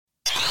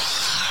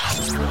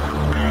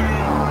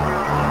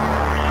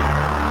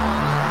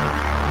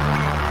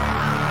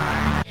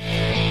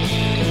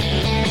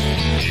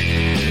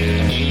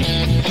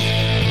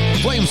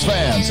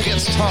fans,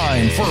 it's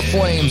time for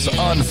Flames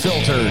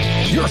Unfiltered,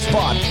 your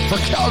spot for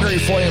Calgary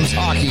Flames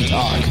hockey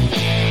talk.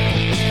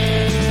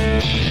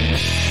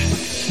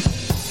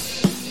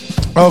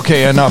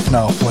 Okay, enough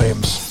now,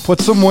 Flames.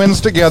 Put some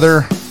wins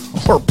together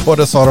or put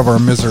us out of our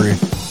misery.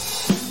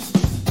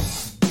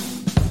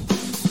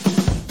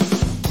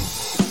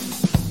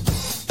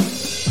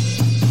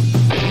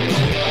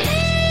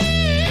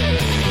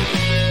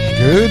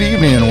 Good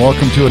evening and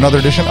welcome to another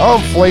edition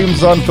of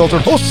Flames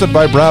Unfiltered, hosted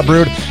by Brad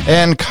Brood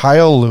and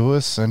Kyle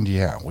Lewis. And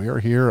yeah, we are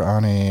here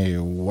on a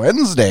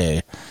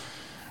Wednesday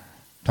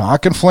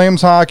talking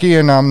Flames hockey,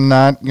 and I'm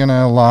not going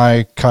to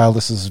lie, Kyle,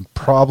 this is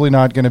probably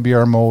not going to be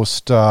our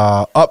most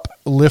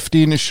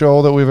uplifting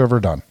show that we've ever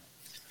done.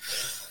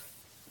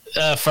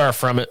 Far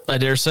from it, I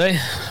dare say,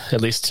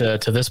 at least to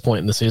this point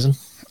in the season.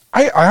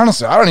 I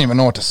honestly, I don't even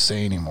know what to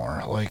say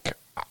anymore. Like,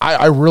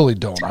 I really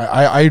don't.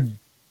 I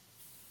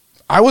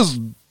was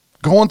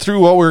going through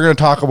what we were going to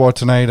talk about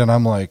tonight, and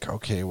I'm like,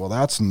 okay, well,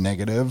 that's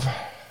negative.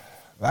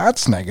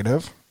 That's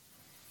negative.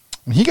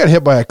 And he got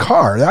hit by a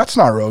car. That's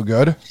not real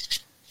good.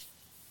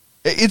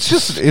 It's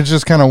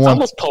just kind of one.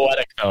 Almost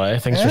poetic, though.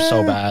 Things are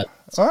so bad.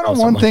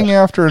 One thing like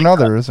after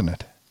another, isn't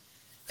it?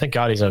 Thank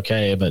God he's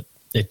okay, but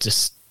it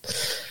just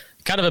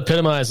kind of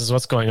epitomizes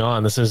what's going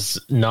on. This is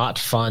not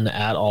fun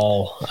at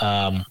all.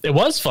 It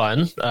was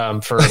fun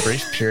for a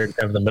brief period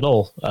of the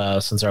middle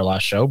since our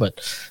last show,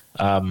 but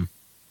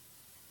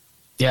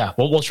yeah,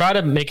 we'll try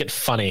to make it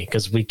funny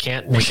because we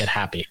can't make it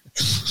happy.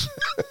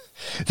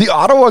 The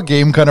Ottawa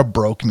game kind of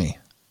broke me.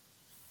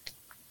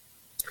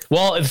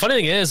 Well, the funny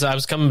thing is, I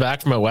was coming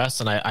back from out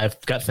west, and I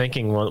got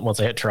thinking once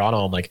I hit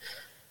Toronto, I'm like,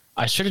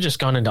 I should have just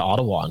gone into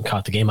Ottawa and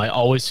caught the game. I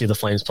always see the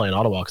Flames play in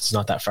Ottawa because it's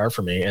not that far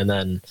from me, and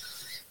then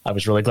I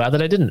was really glad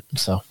that I didn't.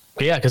 So,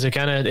 but yeah, because it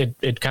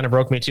kind of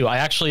broke me too.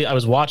 I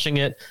was watching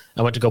it.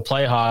 I went to go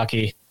play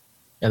hockey,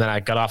 and then I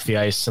got off the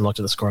ice and looked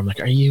at the score. I'm like,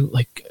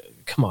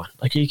 come on,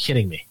 are you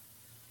kidding me?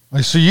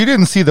 So you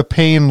didn't see the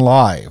pain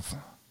live?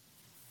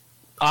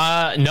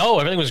 No,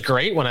 everything was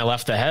great when I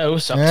left the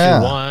house up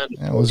 2-1.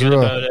 It was good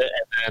real. about it.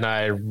 And then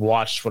I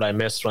watched what I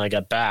missed when I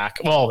got back.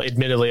 Well,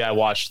 admittedly, I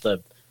watched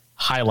the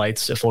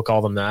highlights, if we'll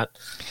call them that,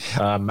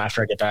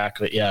 after I get back.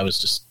 But yeah, it was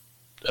just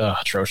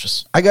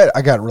atrocious. I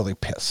got really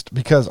pissed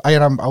because I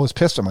was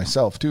pissed at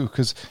myself too,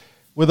 because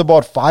with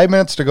about 5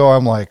 minutes to go,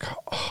 I'm like,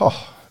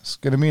 oh, it's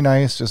gonna be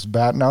nice, just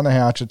batting down the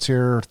hatchets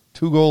here,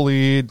 2-goal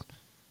lead,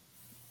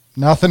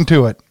 nothing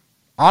to it.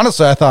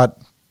 Honestly, I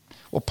thought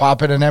we'll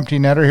pop in an empty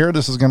netter here.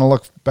 This is going to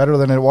look better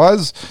than it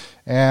was.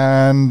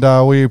 And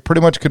we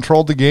pretty much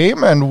controlled the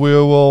game, and we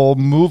will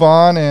move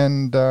on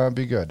and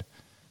be good.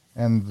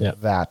 And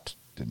that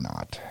did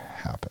not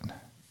happen.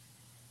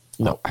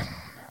 No.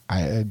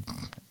 It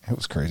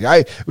was crazy.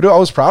 I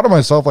was proud of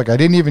myself. Like, I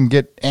didn't even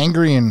get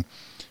angry and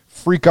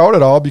freak out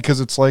at all because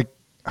it's like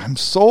I'm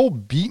so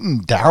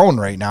beaten down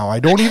right now.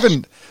 I don't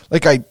even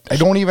I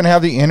don't even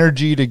have the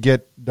energy to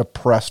get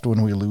depressed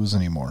when we lose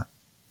anymore.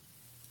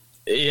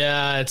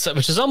 Yeah,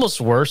 which is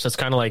almost worse. It's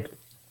kind of like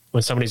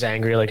when somebody's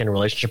angry, like in a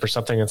relationship or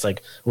something. It's like,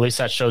 at least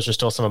that shows there's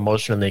still some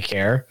emotion and they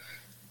care.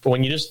 But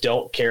when you just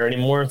don't care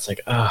anymore, it's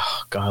like,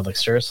 oh God, like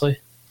seriously.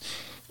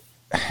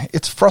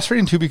 It's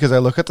frustrating too because I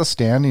look at the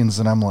standings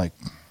and I'm like,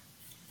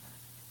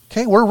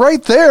 okay, we're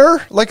right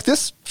there. Like,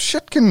 this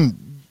shit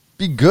can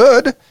be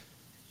good.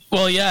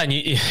 Well, yeah, and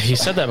you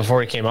said that before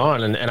he came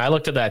on, and I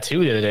looked at that too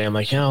the other day. I'm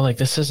like,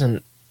 this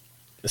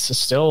is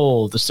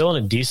still in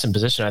a decent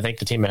position. I think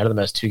the team ahead of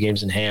them has 2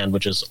 games in hand,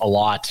 which is a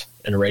lot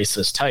in a race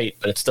this tight,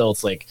 but it's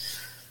like,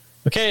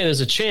 okay,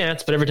 there's a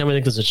chance, but every time we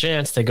think there's a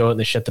chance, they go out and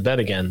they shit the bed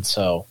again.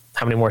 So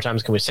how many more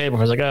times can we say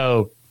before it's like,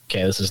 oh,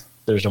 okay,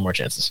 there's no more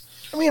chances.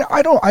 I mean,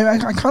 I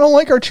kind of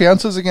like our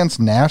chances against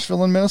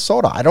Nashville and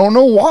Minnesota. I don't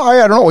know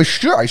why. I don't know.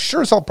 I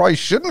sure as hell probably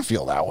shouldn't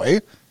feel that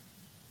way.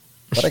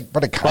 But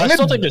I kind of. I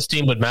still think this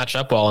team would match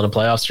up well in a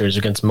playoff series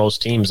against most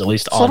teams, at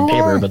least on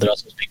paper. But they're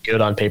also supposed to be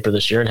good on paper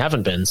this year and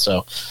haven't been.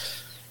 So,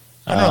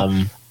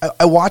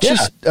 I watch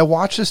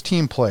this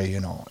team play,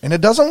 and it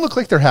doesn't look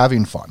like they're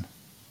having fun.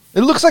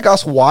 It looks like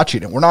us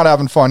watching it. We're not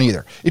having fun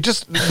either. It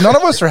just none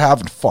of us are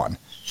having fun.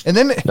 And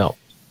then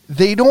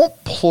they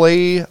don't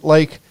play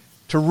like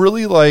to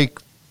really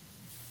like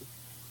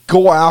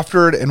go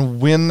after it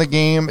and win the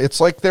game. It's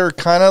like they're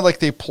kind of like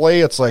they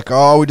play. It's like,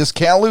 oh, we just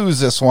can't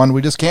lose this one.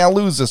 We just can't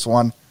lose this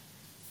one.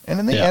 And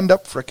then they end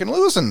up freaking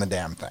losing the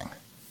damn thing.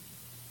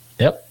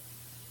 Yep.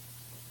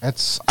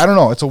 I don't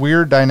know. It's a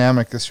weird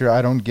dynamic this year.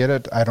 I don't get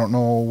it. I don't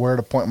know where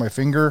to point my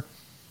finger.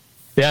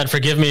 Yeah, and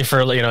forgive me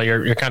for,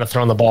 you're kind of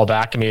throwing the ball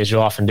back at me as you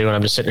often do, and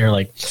I'm just sitting here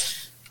like,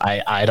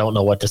 I don't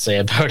know what to say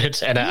about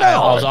it. And I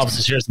was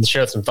obviously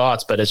share some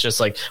thoughts, but it's just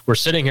like we're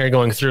sitting here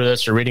going through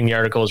this, or reading the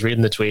articles,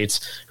 reading the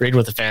tweets, reading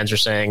what the fans are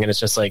saying, and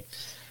it's just like,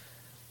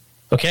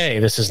 okay,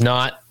 this is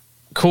not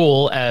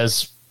cool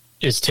as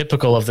is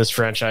typical of this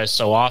franchise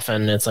so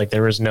often. It's like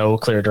there is no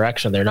clear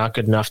direction. They're not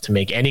good enough to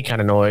make any kind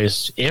of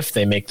noise if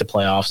they make the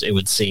playoffs, it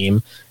would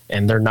seem,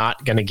 and they're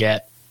not going to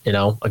get,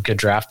 a good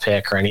draft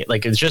pick or any,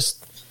 like, it's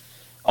just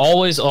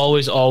always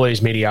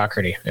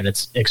mediocrity, and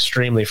it's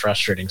extremely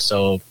frustrating.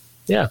 So,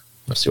 yeah,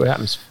 let's see what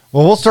happens.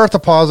 Well, we'll start the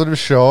positive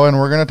show, and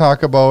we're going to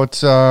talk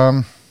about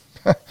an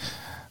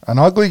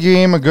ugly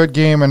game, a good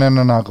game, and then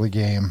an ugly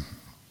game.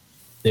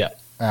 Yeah.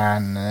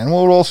 And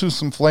we'll roll through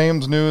some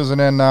Flames news, and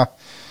then the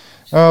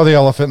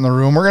elephant in the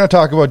room. We're going to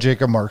talk about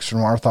Jacob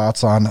Markstrom, our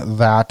thoughts on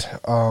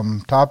that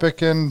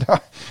topic. And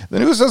the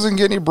news doesn't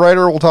get any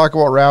brighter. We'll talk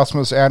about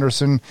Rasmus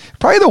Andersson.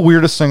 Probably the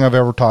weirdest thing I've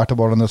ever talked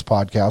about on this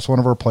podcast, one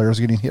of our players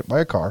getting hit by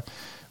a car.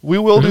 We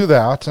will do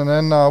that, and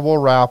then we'll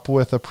wrap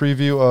with a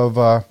preview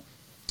of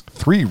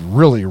 3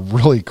 really,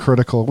 really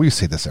critical. We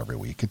say this every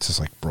week. It's just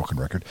like broken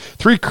record.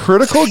 3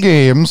 critical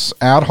games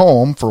at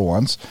home for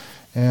once.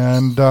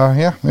 And,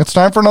 it's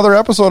time for another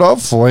episode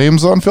of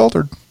Flames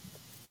Unfiltered.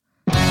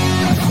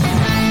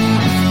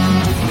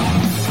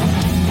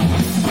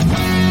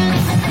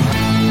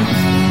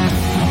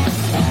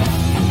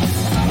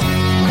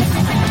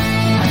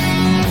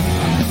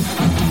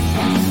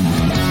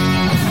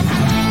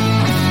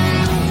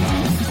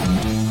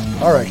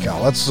 All right,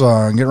 Cal, let's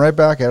get right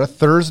back at it.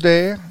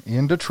 Thursday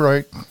in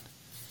Detroit.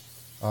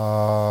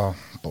 Pilar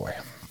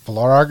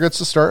gets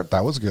the start.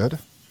 That was good.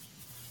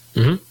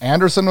 Mm-hmm.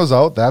 Anderson was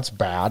out. That's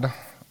bad.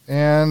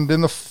 And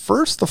in the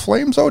first, the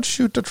Flames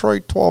outshoot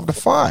Detroit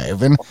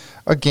 12-5 in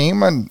a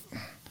game and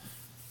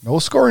no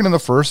scoring in the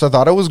first. I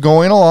thought it was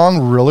going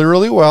along really,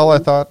 really well. I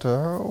thought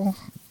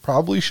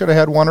probably should have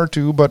had 1 or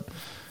 2, but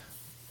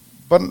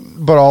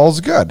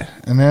all's good.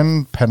 And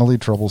then penalty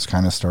troubles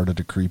kind of started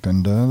to creep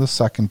into the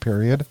second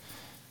period.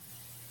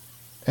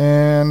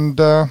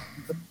 And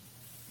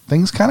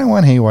things kind of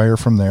went haywire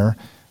from there.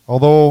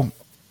 Although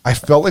I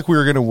felt like we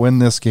were going to win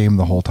this game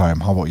the whole time.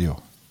 How about you?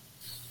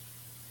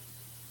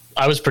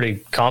 I was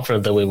pretty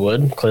confident that we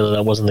would. Clearly,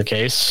 that wasn't the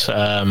case.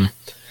 It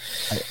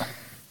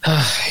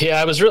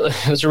was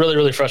a really,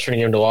 really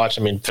frustrating game to watch.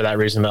 I mean, for that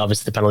reason,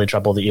 obviously the penalty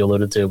trouble that you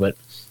alluded to, but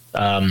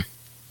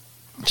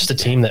just a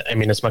team that, I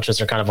mean, as much as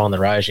they're kind of on the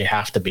rise, you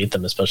have to beat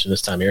them, especially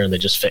this time of year. And they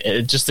just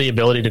the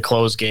ability to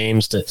close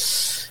games.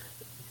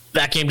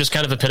 That game just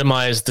kind of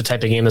epitomized the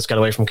type of game that's got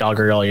away from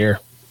Calgary all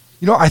year.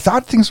 You know, I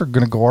thought things were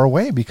going to go our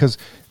way because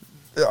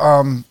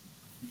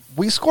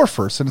we score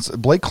first, and it's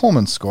Blake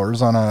Coleman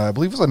scores on I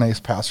believe it was a nice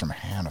pass from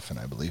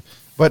Hanifin, I believe.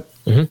 But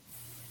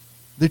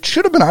it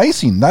should have been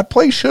icing. That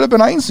play should have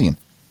been icing.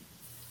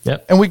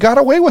 Yep. And we got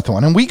away with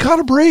one, and we got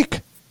a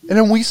break. And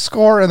then we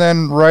score, and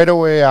then right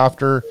away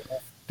after,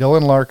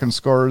 Dylan Larkin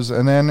scores,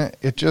 and then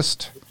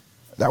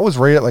that was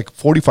right at like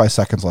 45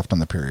 seconds left in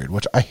the period,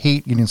 which I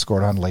hate getting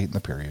scored on late in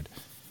the period.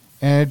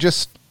 And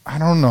I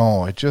don't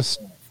know,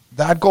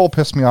 that goal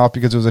pissed me off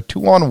because it was a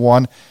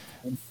 2-on-1.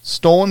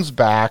 Stone's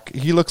back.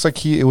 He looks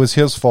like it was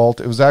his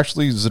fault. It was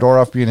actually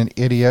Zadorov being an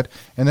idiot.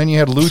 And then you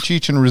had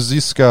Lucic and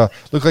Ruzicka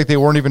look like they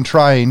weren't even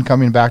trying,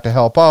 coming back to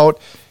help out.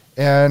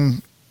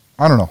 And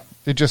I don't know.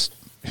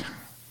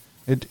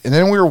 And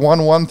then we were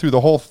 1-1 through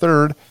the whole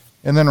third.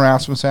 And then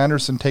Rasmus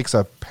Andersson takes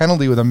a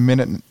penalty with a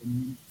minute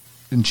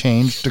and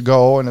change to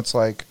go. And it's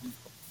like,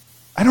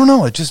 I don't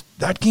know.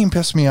 That game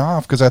pissed me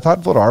off because I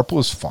thought Vladar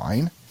was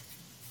fine.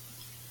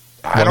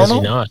 I don't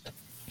know. He not?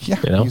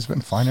 Yeah, he's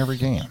been fine every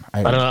game.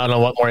 I don't know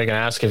what more you can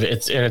ask.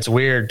 It's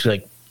weird.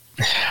 Like,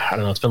 I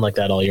don't know. It's been like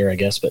that all year, I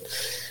guess. But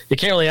you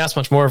can't really ask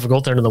much more of a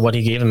goaltender than what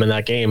he gave him in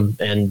that game.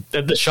 And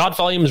the shot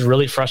volume is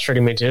really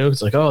frustrating me too.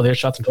 It's like, they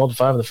shot them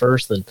 12-5 in the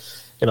first, and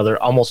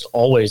they're almost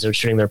always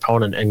shooting their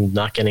opponent and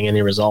not getting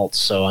any results.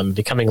 So I'm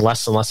becoming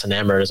less and less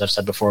enamored, as I've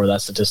said before, with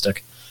that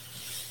statistic.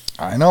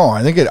 I know.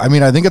 I think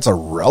it's a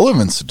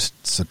relevant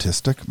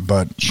statistic,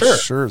 but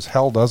sure as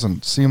hell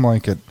doesn't seem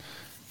like it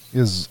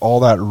is all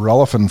that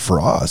relevant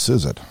for us,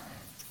 is it?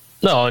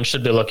 No, and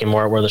should be looking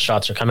more at where the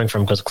shots are coming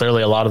from, because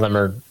clearly a lot of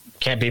them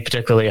can't be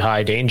particularly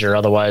high danger.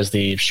 Otherwise,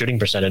 the shooting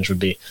percentage would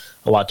be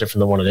a lot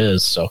different than what it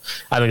is. So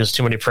I think there's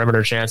too many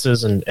perimeter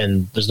chances, and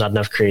there's not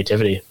enough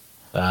creativity.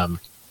 So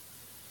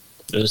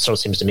it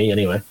seems to me,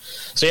 anyway.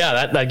 So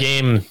yeah, that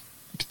game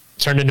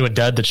turned into a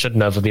dud that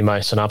shouldn't have, would be my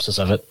synopsis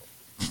of it.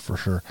 For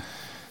sure.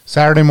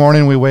 Saturday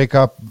morning, we wake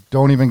up,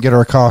 don't even get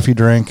our coffee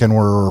drink, and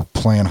we're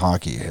playing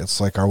hockey. It's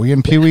like, are we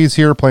in Pee Wee's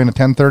here playing at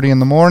 10:30 in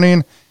the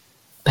morning?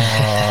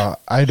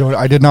 I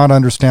did not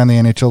understand the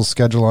NHL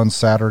schedule on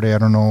Saturday. I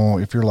don't know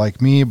if you're like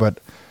me,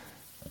 but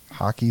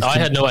hockey. I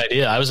had no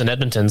idea. I was in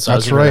Edmonton, so I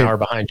was even an hour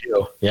behind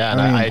you. Yeah,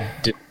 and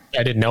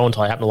I didn't know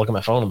until I happened to look at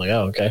my phone. I'm like,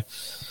 oh, okay.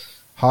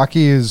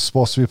 Hockey is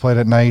supposed to be played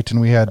at night,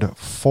 and we had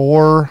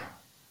 4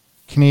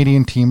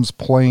 Canadian teams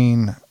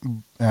playing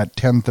at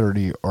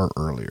 10:30 or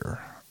earlier.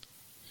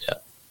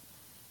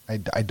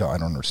 I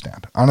don't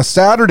understand. On a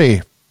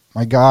Saturday,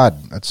 my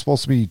God, that's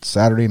supposed to be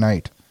Saturday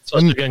night.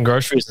 Supposed to be getting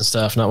groceries and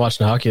stuff, not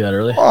watching hockey that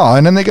early. Oh,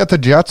 and then they got the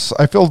Jets.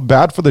 I feel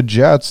bad for the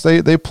Jets.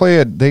 They play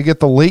it. They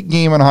get the late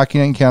game on Hockey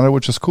Night in Canada,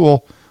 which is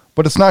cool,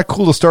 but it's not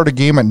cool to start a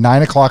game at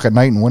 9:00 at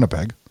night in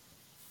Winnipeg.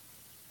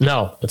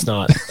 No, it's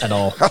not at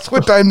all. That's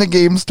what time the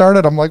game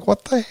started. I'm like,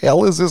 what the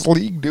hell is this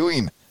league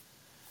doing?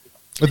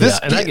 But this,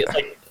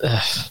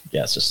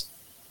 it's just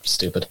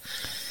stupid.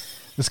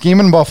 This game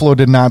in Buffalo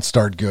did not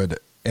start good.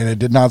 And it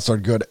did not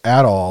start good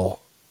at all.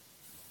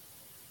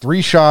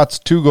 3 shots,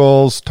 2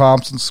 goals.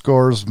 Thompson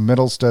scores.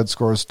 Middlestead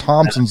scores.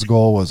 Thompson's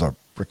goal was a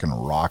freaking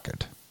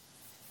rocket.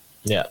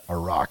 Yeah. A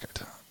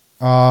rocket.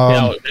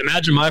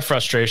 Imagine my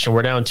frustration.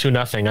 We're down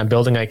 2-0. I'm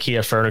building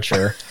IKEA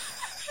furniture.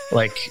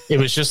 Like, it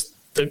was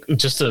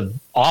just an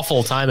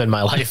awful time in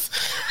my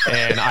life.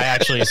 And I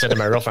actually said to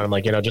my girlfriend, I'm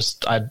like,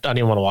 I don't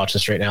even want to watch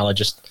this right now.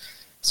 Just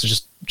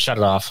shut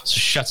it off. So she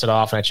shuts it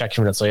off, and I check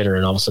 2 minutes later,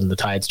 and all of a sudden the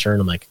tides turn.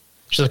 I'm like,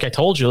 she's like, I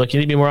told you, like, you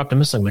need to be more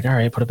optimistic. I'm like, all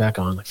right, put it back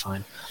on. I'm like,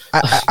 fine.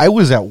 I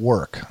was at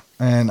work,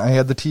 and I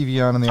had the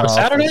TV on in the office.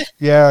 Saturday?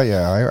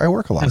 Yeah. I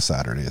work a lot of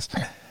Saturdays.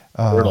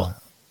 Brutal.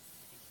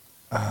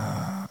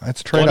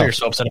 It's a trade-off. You're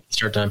so upset at the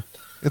start time.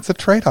 It's a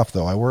trade-off,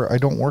 though. I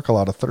don't work a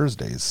lot of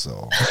Thursdays,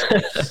 so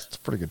it's a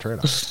pretty good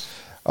trade-off.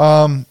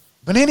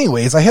 But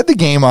anyways, I had the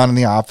game on in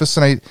the office,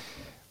 and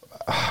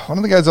one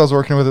of the guys I was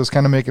working with was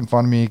kind of making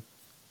fun of me.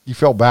 He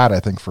felt bad,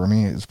 I think, for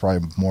me. It's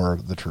probably more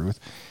the truth.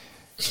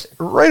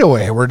 Right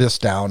away, we're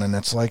just down, and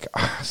it's like,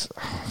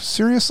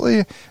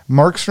 seriously?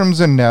 Markstrom's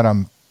in net.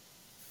 I'm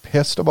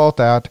pissed about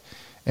that.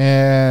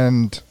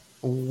 And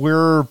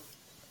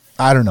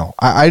I don't know.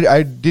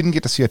 I didn't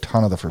get to see a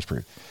ton of the first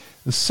period.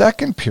 The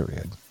second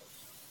period,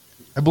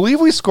 I believe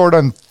we scored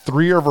on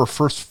 3 of our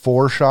first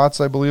 4 shots,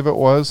 I believe it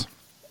was.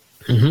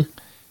 Mm-hmm.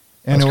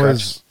 And it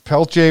was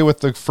Peltier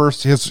with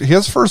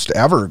his first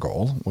ever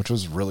goal, which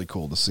was really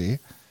cool to see.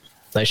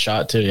 Nice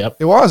shot, too, yep.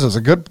 It was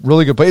a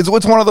really good play. It's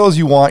one of those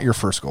you want your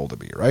first goal to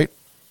be, right?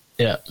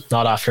 Yeah,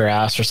 not off your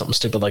ass or something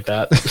stupid like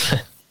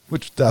that.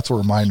 Which that's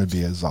where mine would be,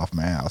 is off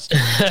my ass.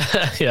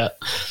 Yeah.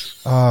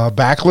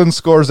 Backlund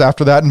scores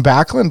after that, and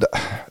Backlund,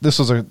 this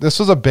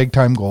was a big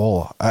time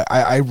goal.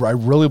 I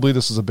really believe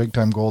this is a big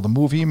time goal. The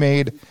move he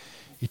made,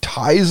 he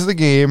ties the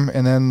game,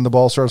 and then the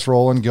ball starts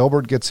rolling.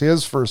 Gilbert gets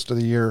his first of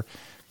the year.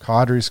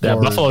 Kadri scores. Yeah,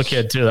 Buffalo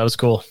kid too. That was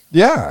cool.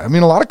 Yeah, I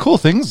mean, a lot of cool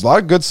things, a lot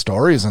of good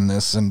stories in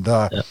this, and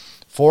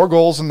 4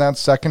 goals in that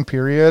second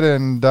period,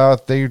 and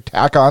they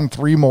tack on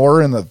 3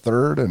 more in the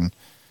third, and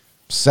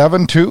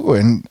 7-2,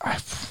 and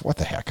what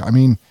the heck? I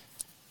mean,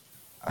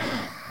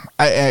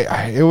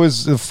 it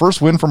was the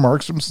first win for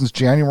Markstrom since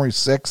January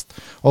 6th.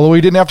 Although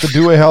he didn't have to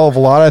do a hell of a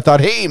lot, I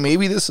thought, hey,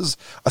 maybe this is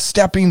a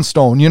stepping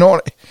stone.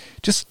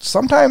 Just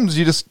sometimes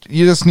you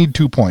just need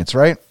 2 points,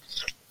 right?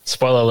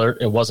 Spoiler alert,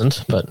 it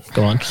wasn't, but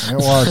go on. It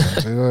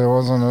wasn't. It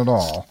wasn't at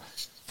all.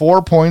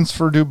 4 points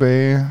for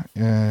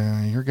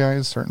Dubé. Your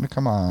guys starting to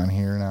come on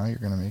here now. You're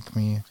going to make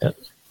me. Yep.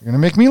 You're going to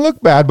make me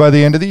look bad by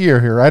the end of the year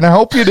here, right? I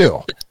hope you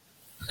do.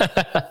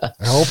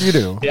 I hope you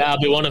do. Yeah,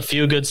 it'll be one of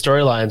few good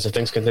storylines if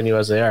things continue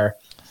as they are.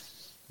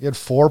 He had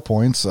 4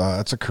 points.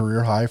 That's a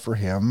career high for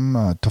him.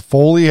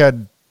 Toffoli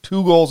had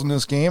 2 goals in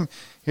this game.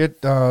 Hit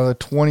his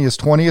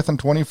 20th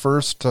and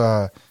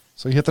 21st.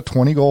 So he hit the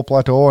 20-goal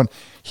plateau, and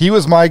he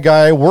was my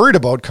guy worried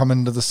about coming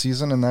into the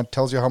season, and that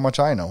tells you how much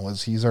I know,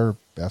 is he's our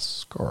best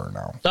scorer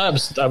now.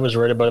 I was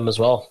worried about him as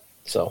well,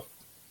 so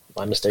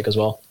my mistake as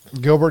well.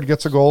 Gilbert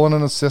gets a goal and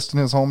an assist in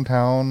his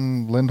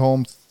hometown.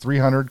 Lindholm,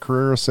 300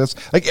 career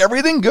assists. Like,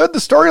 everything good. The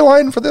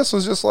storyline for this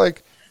was just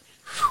like,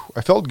 whew,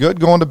 I felt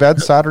good going to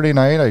bed Saturday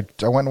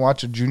night. I went and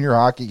watched a junior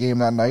hockey game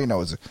that night, and I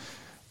was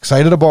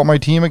excited about my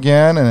team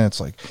again, and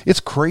it's like, it's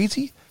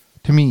crazy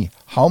to me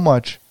how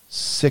much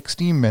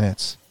 60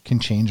 minutes can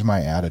change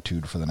my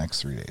attitude for the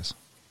next 3 days.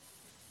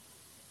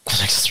 The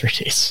next 3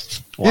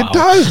 days. Wow. It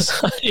does.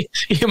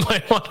 You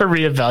might want to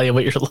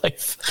reevaluate your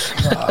life.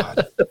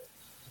 God.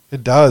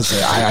 It does.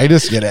 I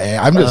just get it.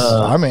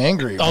 I'm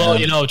angry.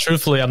 Although,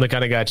 truthfully, I'm the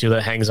kind of guy too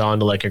that hangs on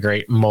to like a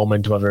great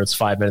moment, whether it's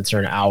 5 minutes or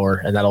an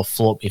hour, and that'll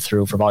float me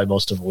through for probably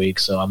most of a week.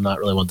 So I'm not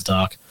really one to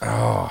talk.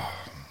 Oh,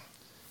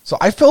 so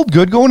I felt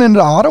good going into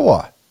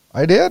Ottawa.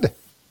 I did.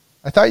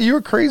 I thought you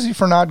were crazy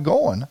for not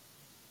going.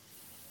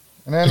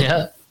 And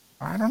then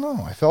I don't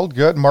know. I felt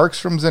good.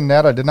 Markstrom's in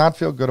net. I did not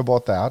feel good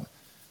about that.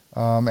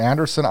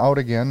 Anderson out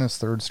again, his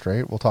 3rd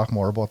straight. We'll talk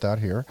more about that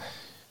here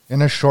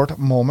in a short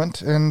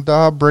moment. And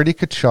Brady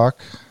Tkachuk,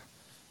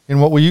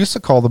 in what we used to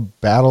call the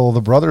Battle of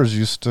the Brothers,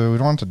 we don't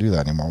have to do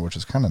that anymore, which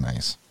is kind of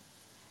nice.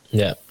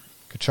 Yeah.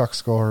 Tkachuk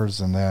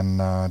scores, and then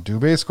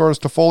Dubé scores,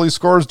 Toffoli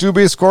scores,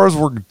 Dubé scores.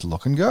 We're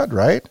looking good,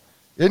 right?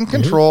 In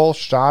control,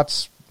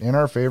 shots in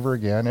our favor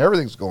again.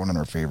 Everything's going in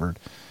our favor.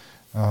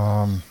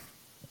 I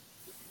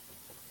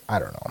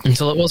don't know.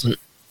 Until it wasn't.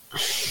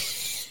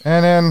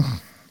 And then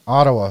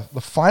Ottawa. The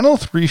final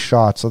 3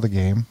 shots of the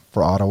game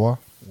for Ottawa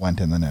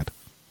went in the net.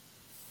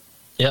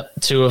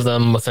 Yep, 2 of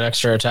them with an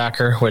extra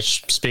attacker,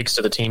 which speaks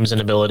to the team's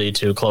inability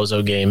to close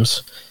out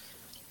games.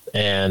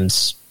 And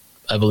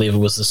I believe it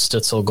was the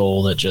Stützle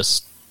goal that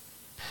just...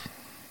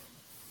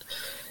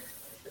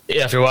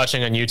 Yeah, if you're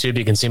watching on YouTube,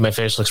 you can see my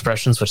facial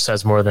expressions, which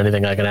says more than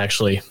anything I can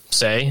actually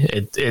say.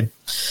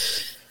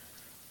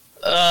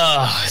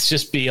 It's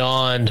just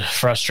beyond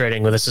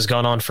frustrating. This has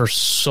gone on for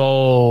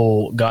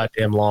so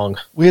goddamn long.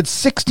 We had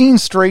 16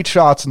 straight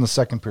shots in the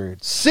second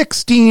period.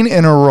 16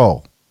 in a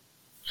row.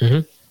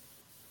 Mm-hmm.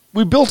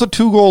 We built a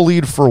 2-goal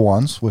lead for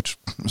once, which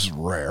is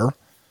rare.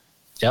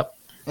 Yep.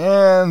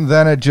 And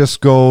then it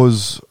just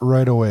goes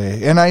right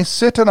away. And I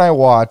sit and I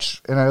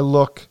watch, and I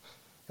look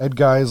at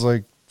guys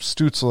like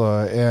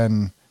Stützle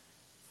and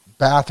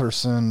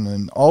Batherson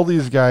and all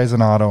these guys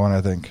in Ottawa, and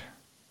I think,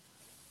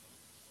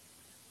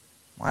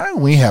 Why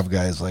don't we have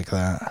guys like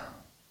that?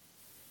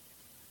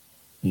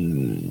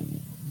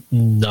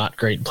 Not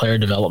great player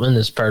development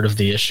is part of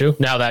the issue.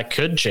 Now that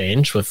could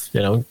change with,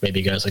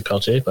 maybe guys like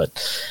Pelche, but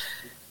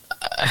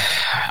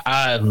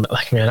I don't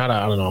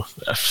know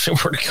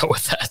where to go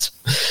with that.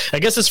 I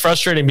guess it's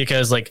frustrating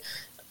because, like,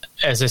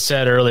 as I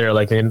said earlier,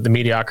 like the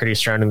mediocrity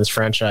surrounding this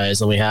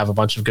franchise, and we have a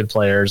bunch of good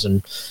players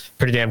and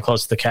pretty damn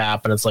close to the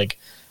cap, and it's like,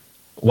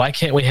 why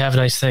can't we have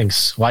nice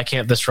things? Why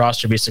can't this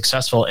roster be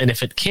successful? And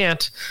if it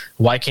can't,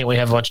 why can't we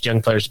have a bunch of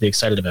young players to be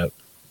excited about?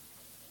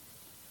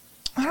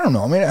 I don't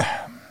know. I mean,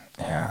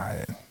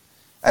 I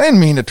didn't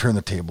mean to turn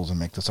the tables and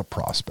make this a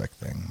prospect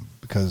thing,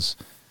 because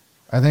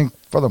I think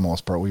for the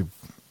most part we've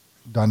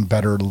done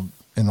better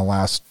in the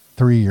last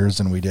 3 years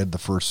than we did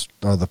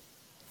the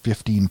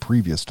 15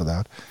 previous to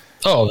that.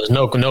 Oh, there's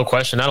no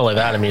question. Not only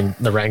that, I mean,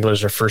 the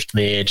Wranglers are first in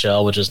the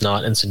AHL, which is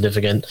not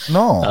insignificant.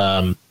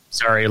 No.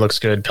 Sorry, looks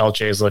good.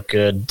 Pelche's look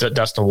good.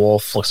 Dustin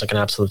Wolf looks like an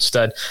absolute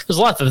stud. There's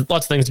lots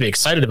of things to be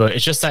excited about.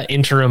 It's just that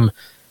interim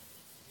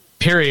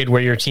period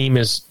where your team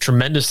is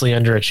tremendously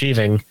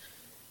underachieving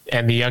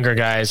and the younger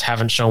guys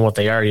haven't shown what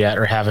they are yet,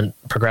 or haven't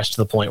progressed to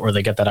the point where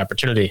they get that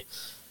opportunity,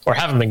 or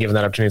haven't been given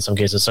that opportunity in some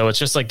cases. So it's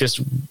just like this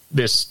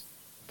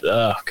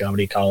God, what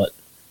do you call it?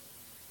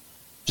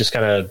 Just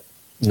kind of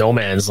no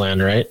man's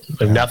land, right?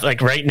 Like nothing,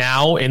 like right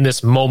now in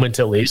this moment,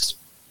 at least,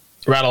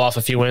 rattle off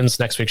a few wins.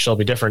 Next week she'll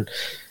be different.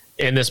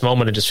 In this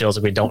moment, it just feels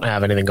like we don't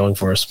have anything going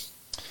for us.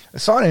 I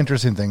saw an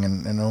interesting thing,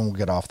 and then we'll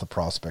get off the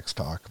prospects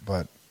talk,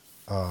 but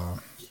I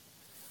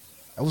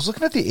was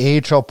looking at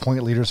the AHL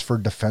point leaders for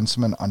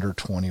defensemen under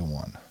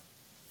 21.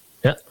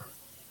 Yeah.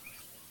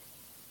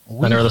 I know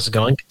where this is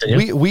going.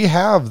 Continue. We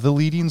have the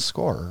leading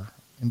scorer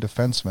in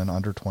defensemen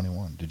under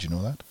 21. Did you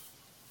know that?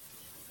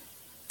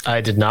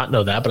 I did not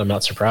know that, but I'm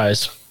not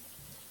surprised.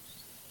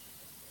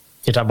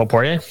 You talking about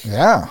Poirier?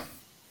 Yeah.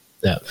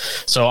 Yeah.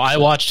 So I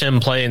watched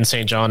him play in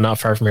St. John, not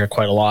far from here,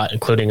 quite a lot,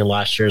 including in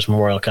last year's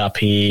Memorial Cup.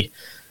 The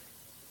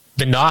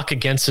knock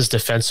against his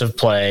defensive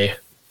play,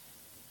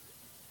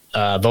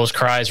 those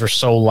cries were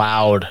so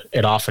loud,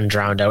 it often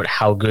drowned out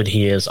how good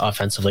he is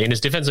offensively. And his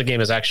defensive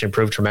game has actually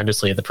improved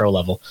tremendously at the pro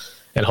level,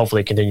 and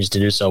hopefully continues to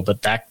do so.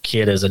 But that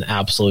kid is an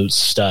absolute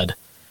stud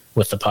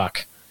with the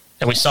puck.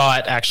 And we saw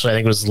it, actually, I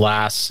think it was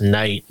last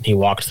night. He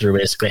walked through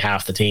basically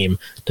half the team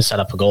to set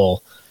up a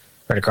goal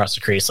right across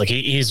the crease. Like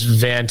he's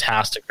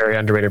fantastic, very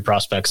underrated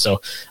prospect. So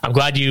I'm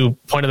glad you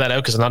pointed that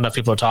out, because not enough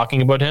people are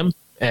talking about him.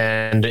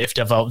 And if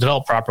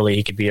developed properly,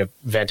 he could be a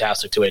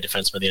fantastic two-way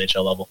defenseman at the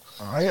NHL level.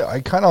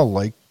 I kind of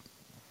like.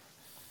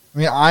 I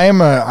mean,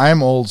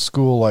 I'm old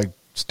school, like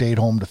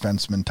stay-at-home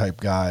defenseman type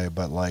guy,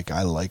 but like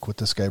I like what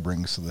this guy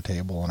brings to the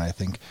table, and I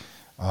think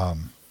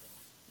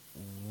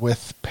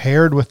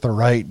paired with the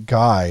right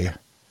guy,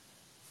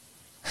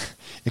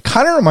 it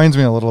kind of reminds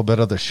me a little bit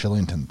of the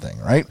Shillington thing,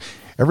 right?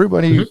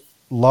 Everybody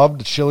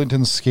loved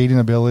Shillington's skating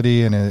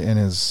ability and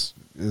his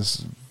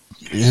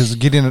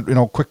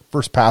getting quick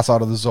first pass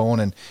out of the zone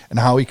and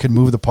how he could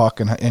move the puck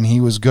and he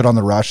was good on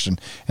the rush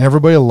and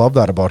everybody loved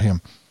that about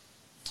him.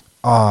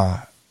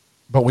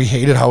 But we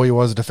hated how he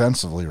was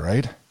defensively,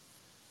 right?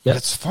 Yeah.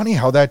 It's funny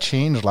how that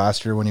changed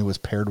last year when he was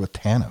paired with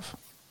Tanev.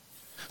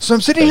 So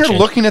I'm sitting here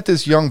looking at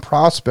this young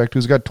prospect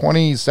who's got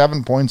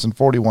 27 points in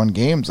 41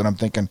 games, and I'm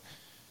thinking,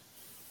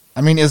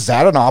 I mean, is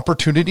that an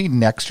opportunity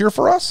next year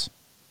for us?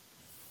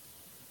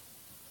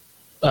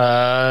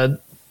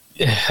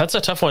 That's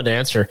a tough one to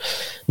answer.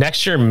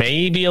 Next year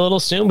may be a little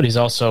soon, but he's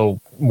also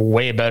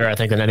way better, I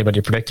think, than anybody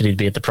predicted he'd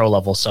be at the pro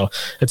level. So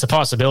it's a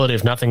possibility.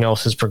 If nothing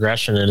else, his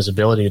progression and his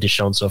ability that he's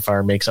shown so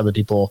far makes other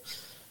people,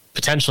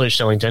 potentially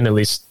Shillington, at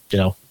least,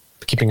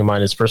 keeping in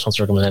mind his personal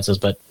circumstances,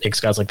 but makes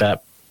guys like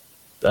that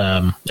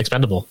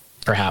expendable,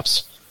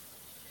 perhaps.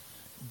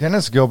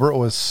 Dennis Gilbert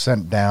was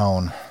sent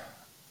down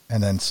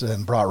and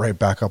then brought right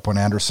back up when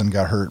Anderson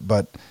got hurt.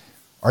 But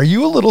are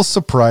you a little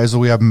surprised that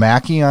we have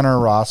Mackey on our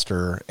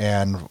roster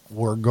and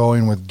we're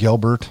going with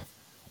Gilbert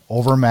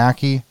over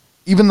Mackey?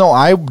 Even though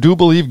I do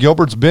believe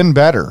Gilbert's been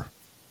better.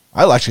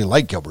 I actually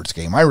like Gilbert's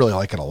game. I really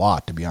like it a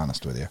lot, to be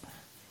honest with you.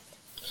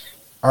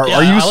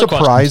 Are you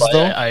surprised,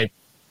 though?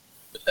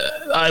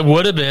 I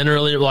would have been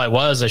earlier.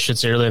 Well, I should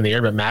say earlier in the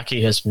year, but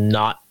Mackey has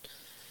not.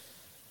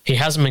 He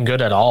hasn't been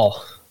good at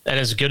all. And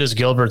as good as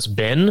Gilbert's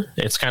been,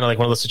 it's kind of like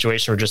one of those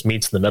situations where it just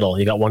meets in the middle.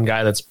 You got one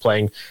guy that's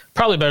playing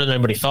probably better than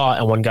anybody thought,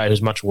 and one guy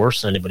who's much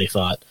worse than anybody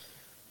thought.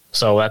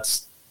 So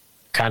that's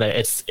kind of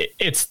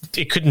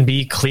it couldn't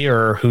be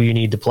clearer who you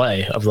need to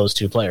play of those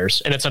two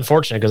players. And it's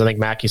unfortunate because I think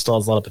Mackey still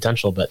has a lot of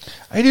potential. But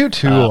I do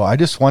too. I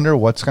just wonder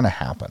what's going to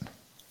happen.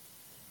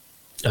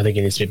 I think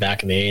he needs to be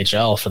back in the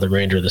AHL for the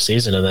remainder of the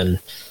season, and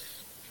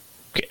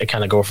then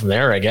kind of go from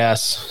there, I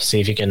guess. See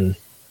if he can.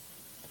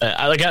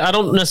 I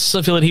don't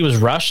necessarily feel that he was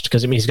rushed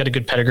because he's got a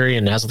good pedigree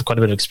and has quite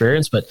a bit of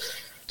experience, but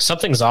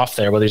something's off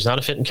there. Whether he's not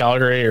a fit in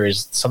Calgary or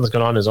something's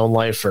going on in his own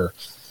life, or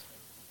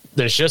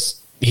there's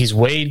just he's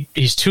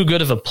too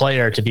good of a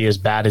player to be as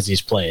bad as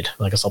he's played.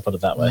 I guess I'll put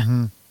it that way.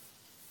 Mm-hmm.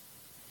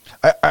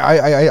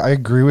 I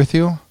agree with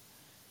you,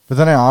 but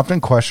then I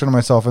often question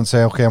myself and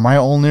say, okay, am I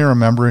only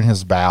remembering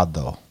his bad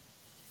though?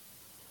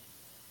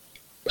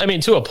 I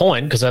mean, to a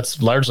point, because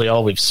that's largely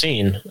all we've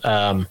seen.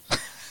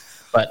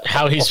 But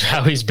how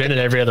he's been at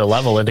every other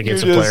level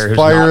indicates a player who's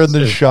firing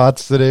the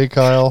shots today,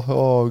 Kyle.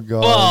 Oh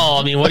God. Well,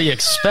 I mean, what do you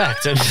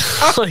expect? I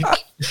mean,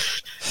 like,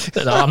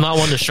 I'm not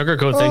one to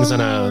sugarcoat things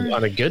on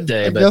a good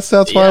day. But I guess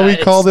that's why we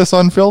call this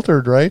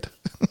unfiltered, right?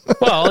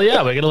 Well,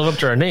 yeah, we got to live up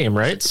to our name,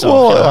 right?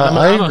 So well,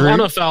 I agree. I'm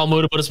a foul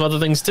mood about some other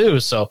things too.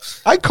 So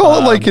I call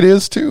it like it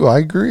is too. I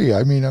agree.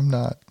 I mean, I'm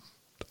not.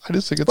 I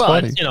just think it's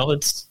funny. You know,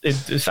 it's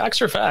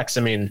facts are facts.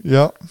 I mean,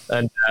 yeah.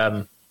 And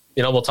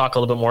you know, we'll talk a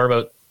little bit more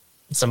about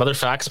some other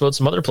facts about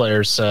some other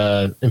players,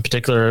 in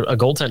particular a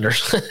goaltender,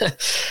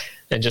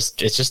 and it's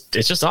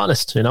just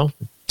honest. You know,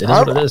 it is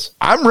what it is.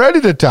 I'm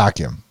ready to attack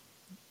him.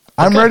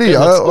 I'm ready.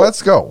 Good,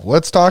 let's go.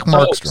 Let's talk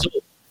Markstrom.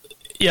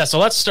 So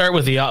let's start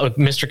with the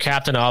Mr.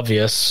 Captain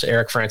Obvious,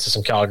 Eric Francis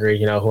in Calgary.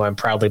 You know, who I'm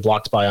proudly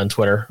blocked by on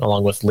Twitter,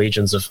 along with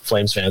legions of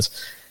Flames fans.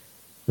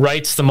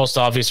 Writes the most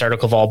obvious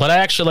article of all, but I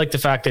actually like the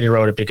fact that he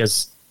wrote it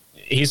because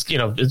he's, you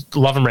know,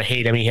 love him or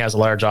hate him, he has a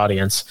large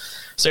audience.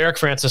 So Eric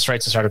Francis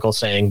writes this article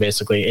saying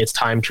basically it's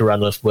time to run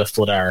with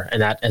Vladar,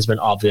 and that has been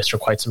obvious for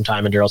quite some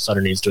time, and Daryl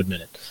Sutter needs to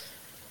admit it.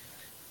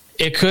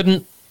 It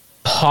couldn't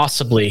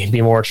possibly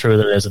be more true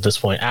than it is at this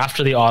point.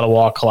 After the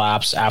Ottawa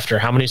collapse, after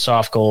how many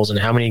soft goals and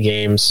how many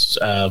games,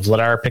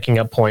 Vladar picking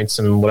up points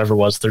and whatever it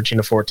was, 13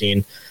 to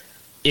 14.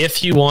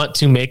 If you want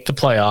to make the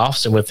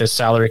playoffs, and with this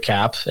salary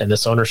cap and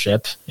this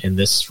ownership and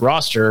this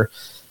roster,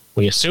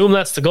 we assume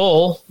that's the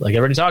goal, like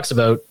everybody talks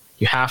about,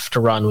 you have to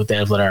run with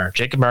Dan Vladar.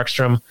 Jacob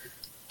Markstrom,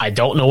 I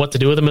don't know what to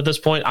do with him at this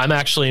point. I'm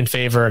actually in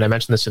favor, and I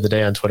mentioned this the other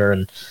day on Twitter,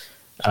 and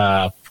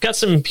got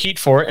some heat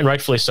for it, and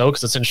rightfully so,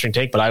 because it's an interesting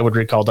take, but I would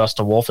recall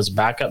Dustin Wolf as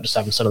backup, just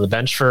have him sit on the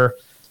bench for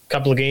a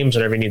couple of games,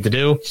 whatever you need to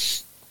do.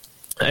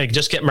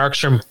 Just get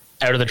Markstrom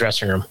out of the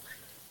dressing room.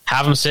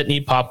 Have him sit and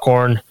eat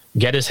popcorn,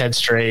 get his head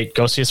straight,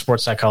 go see a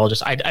sports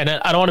psychologist. I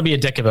don't want to be a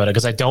dick about it,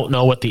 because I don't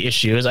know what the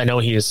issue is. I know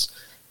he is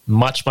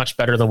much, much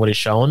better than what he's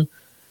shown,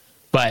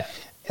 but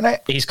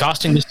he's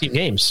costing this team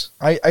games.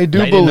 I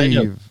do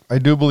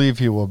believe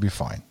he will be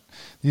fine.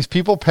 These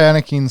people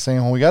panicking,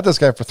 saying, "Well, we got this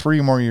guy for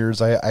 3 more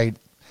years." I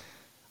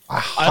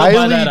don't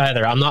buy that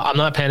either. I'm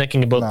not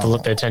panicking about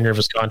the tenure of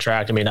his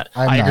contract. I mean,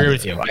 I agree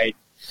with you. But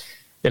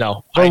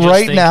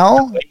right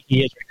now,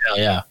 he is right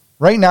now. Yeah,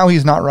 right now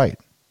he's not right.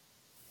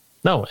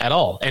 No, at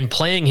all. And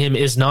playing him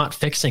is not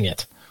fixing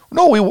it.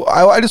 No,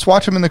 I just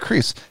watch him in the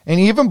crease, and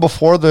even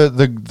before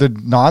the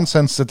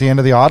nonsense at the end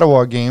of the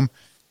Ottawa game,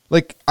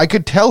 like I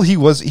could tell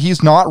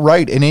he's not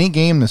right in any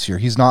game this year.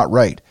 He's not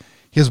right.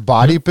 His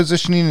body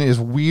positioning is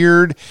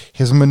weird.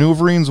 His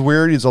maneuvering's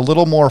weird. He's a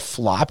little more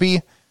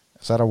floppy.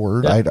 Is that a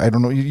word? Yeah. I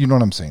don't know. You know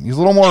what I'm saying. He's a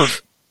little more.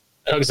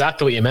 I know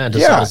exactly what you meant.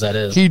 As far as that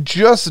is. He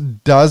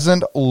just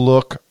doesn't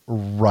look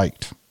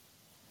right.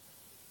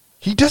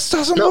 He just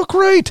doesn't look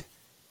right.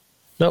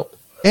 No.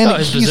 And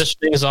his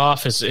positioning is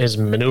off. His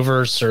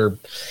maneuvers are.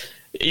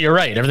 You're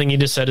right. Everything you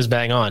just said is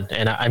bang on.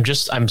 And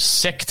I'm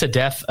sick to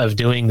death of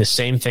doing the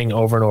same thing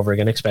over and over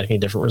again, expecting a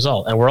different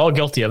result. And we're all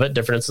guilty of it,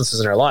 different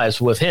instances in our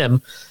lives. With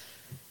him,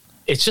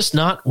 it's just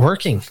not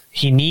working.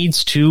 He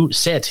needs to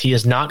sit. He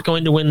is not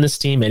going to win this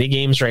team any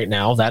games right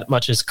now. That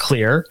much is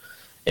clear.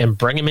 And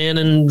bring him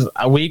in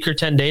a week or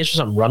 10 days or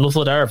something. Run with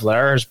Vladar.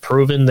 Vladar has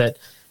proven that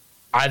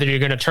either you're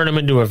going to turn him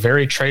into a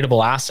very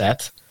tradable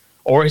asset,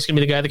 or he's going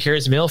to be the guy that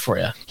carries the mail for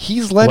you.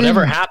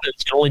 Whatever happens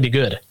can only be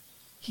good.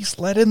 He's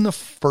let in the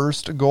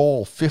first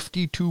goal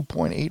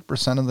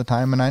 52.8% of the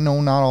time, and I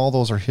know not all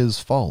those are his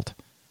fault.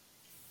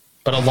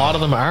 But a lot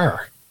of them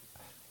are.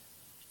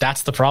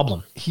 That's the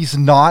problem. He's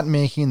not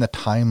making the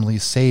timely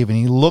save, and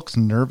he looks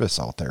nervous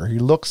out there. He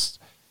looks,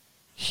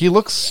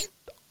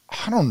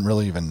 I don't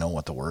really even know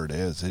what the word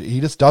is.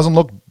 He just doesn't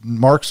look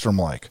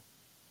Markstrom-like.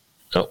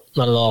 No,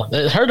 not at all.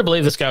 It's hard to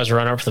believe this guy was a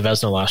runner-up for the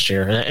Vezina last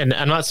year. And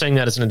I'm not saying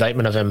that as an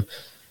indictment of him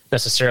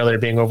necessarily, or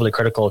being overly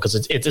critical, because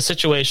it's a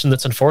situation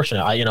that's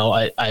unfortunate. I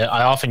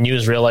often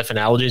use real-life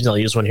analogies, and I'll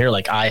use one here.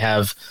 Like, I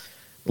have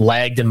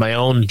lagged in my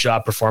own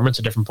job performance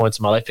at different points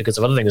in my life because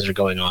of other things that are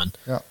going on.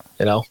 Yeah.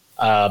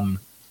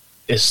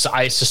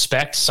 I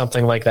suspect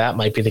something like that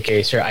might be the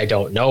case here. I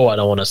don't know. I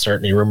don't want to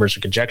start any rumors or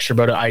conjecture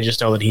about it. I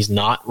just know that he's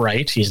not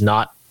right. He's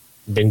not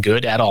been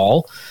good at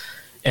all.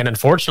 And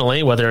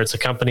unfortunately, whether it's a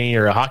company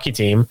or a hockey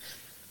team,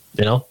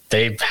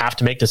 they have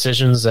to make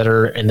decisions that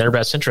are in their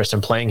best interest,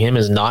 and playing him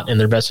is not in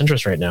their best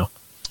interest right now.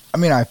 I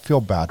mean, I feel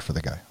bad for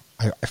the guy.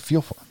 I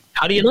feel for him.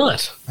 How do you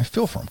not? I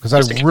feel for him because I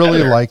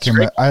really like him.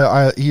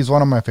 He's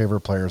one of my favorite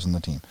players in the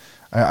team.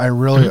 I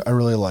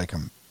really like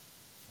him.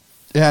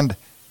 And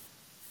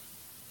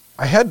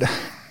I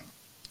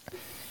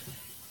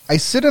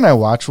sit and I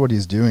watch what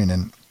he's doing,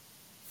 and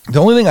the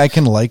only thing I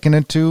can liken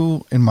it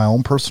to in my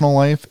own personal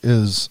life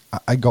is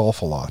I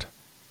golf a lot.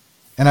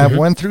 And I've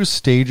went through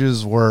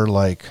stages where,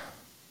 like,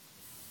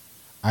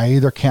 I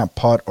either can't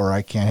putt or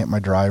I can't hit my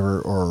driver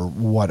or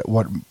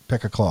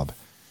pick a club.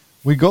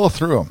 We go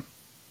through them.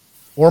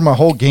 Or my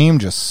whole game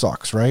just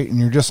sucks, right? And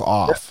you're just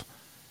off.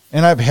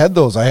 And I've had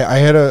those. I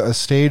had a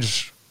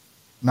stage,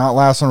 not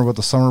last summer, but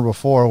the summer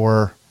before,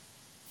 where,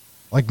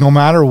 like, no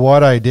matter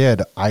what I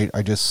did, I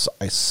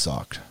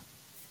sucked.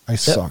 I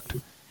sucked.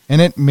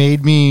 And it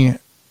made me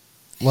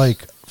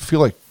feel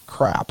like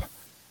crap.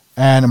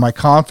 And my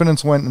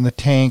confidence went in the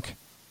tank,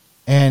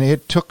 and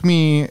it took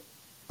me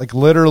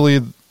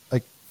literally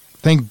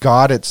thank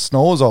God it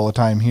snows all the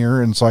time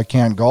here, and so I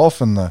can't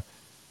golf in the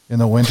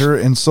winter.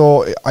 And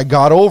so I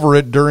got over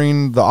it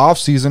during the off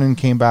season and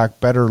came back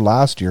better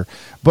last year.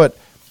 But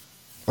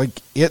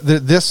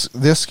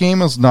this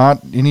game is not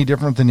any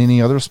different than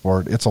any other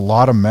sport. It's a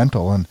lot of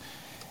mental, and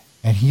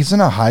he's in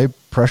a high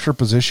pressure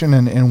position,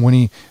 and when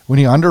he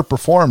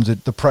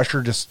underperforms, the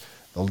pressure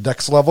the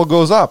next level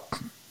goes up,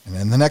 and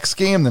in the next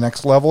game the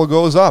next level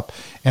goes up,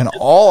 and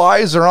all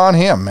eyes are on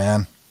him,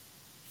 man.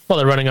 Well,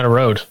 they're running on a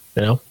road.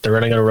 They're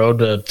running on a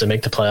road to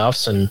make the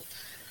playoffs, and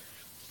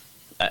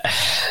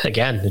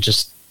again, it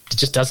just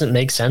doesn't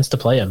make sense to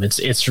play him.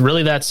 It's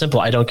really that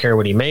simple. I don't care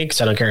what he makes.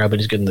 I don't care how good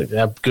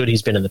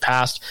he's been in the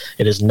past.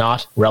 It is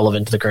not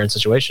relevant to the current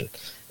situation,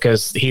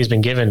 because he's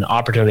been given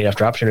opportunity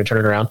after opportunity to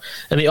turn it around.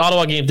 And the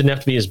Ottawa game didn't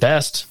have to be his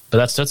best, but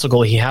that's the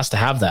goal. He has to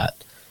have that.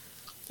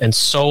 And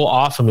so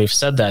often we've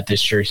said that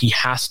this year, he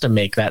has to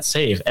make that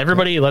save.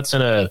 Everybody lets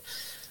in a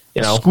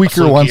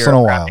squeaker once in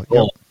a while.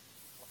 Yep.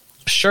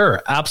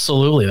 Sure,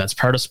 absolutely. That's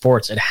part of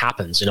sports. It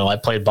happens. I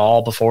played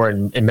ball before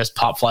and missed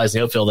pop flies in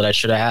the outfield that I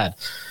should have had.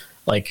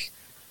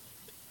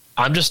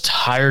 I'm just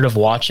tired of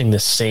watching the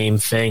same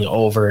thing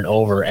over and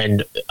over.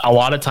 And a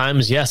lot of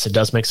times, yes, it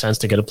does make sense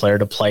to get a player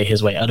to play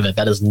his way out of it.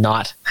 That is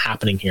not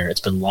happening here. It's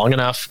been long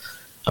enough.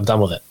 I'm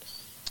done with it.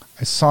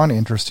 I saw an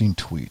interesting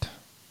tweet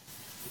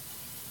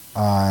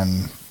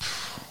on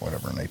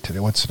whatever night today.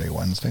 What's today?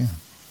 Wednesday?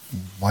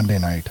 Monday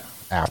night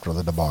after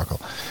the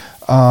debacle.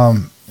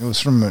 It was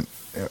from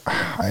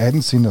I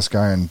hadn't seen this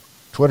guy on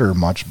Twitter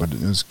much, but it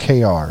was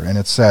KR, and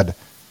it said,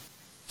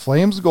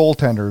 Flames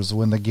goaltenders,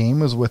 when the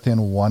game is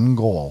within 1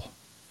 goal,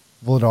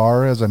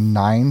 Vladar has a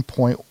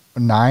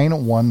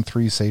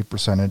 9.913 save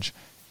percentage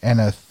and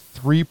a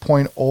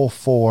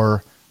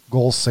 3.04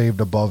 goals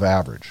saved above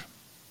average.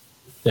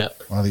 Yeah.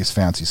 One of these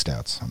fancy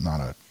stats. I'm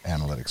not an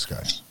analytics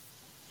guy.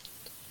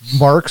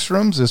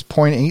 Markstrom's is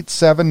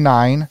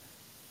 0.879,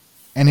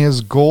 and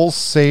his goals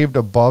saved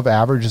above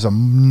average is a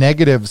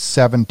negative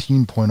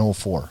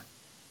 17.04.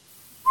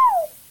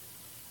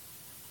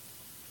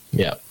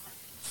 Yeah.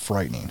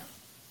 Frightening.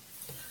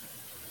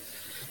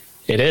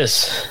 It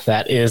is.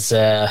 That is,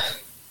 it's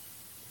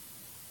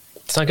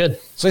not good.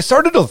 So I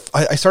started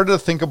to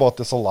think about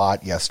this a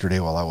lot yesterday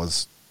while I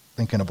was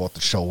thinking about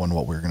the show and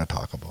what we were going to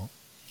talk about.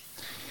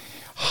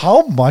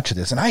 How much of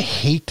this, and I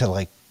hate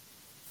to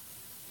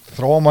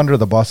throw them under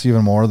the bus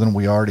even more than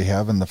we already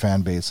have, and the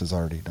fan base has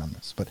already done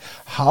this, but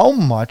how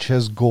much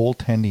has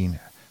goaltending,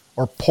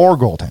 or poor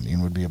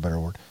goaltending would be a better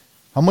word,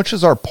 how much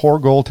has our poor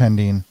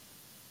goaltending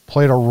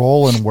played a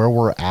role in where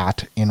we're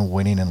at in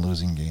winning and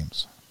losing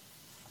games?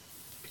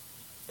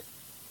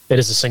 It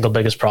is the single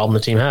biggest problem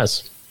the team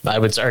has. I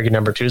would argue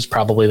number 2 is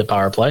probably the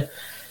power play.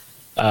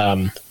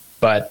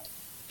 But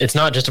it's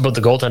not just about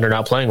the goaltender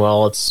not playing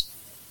well. It's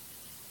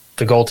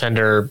the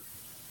goaltender,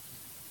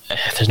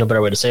 there's no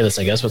better way to say this,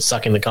 I guess, but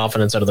sucking the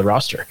confidence out of the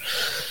roster.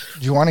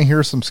 Do you want to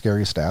hear some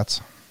scary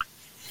stats?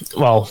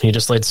 Well, you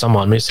just laid some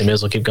on me, so you may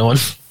as well keep going.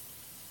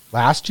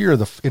 Last year, in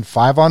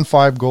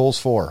 5-on-5 goals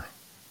for,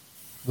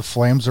 the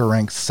Flames are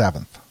ranked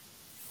 7th.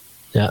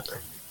 Yeah.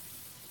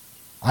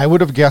 I would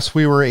have guessed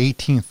we were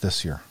 18th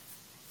this year.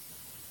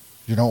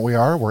 You know what we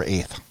are? We're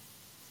 8th.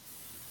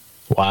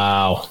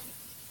 Wow.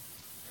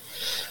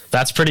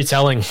 That's pretty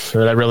telling.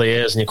 That really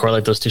is. And you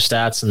correlate those two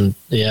stats, and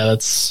yeah,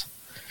 that's...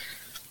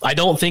 I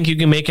don't think you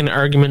can make an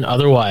argument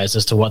otherwise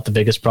as to what the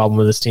biggest problem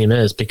with this team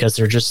is, because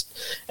they're just...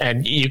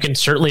 And you can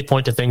certainly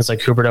point to things like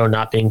Huberdeau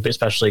not being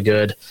especially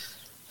good.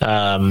 We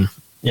all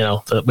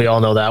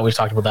know that. We've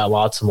talked about that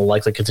lots, and will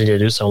likely continue to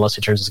do so unless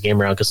he turns his game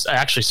around. Because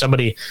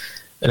actually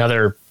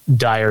another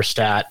dire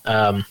stat,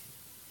 I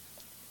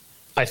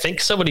think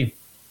somebody,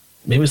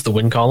 maybe it was the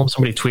win column,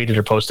 somebody tweeted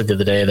or posted the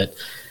other day that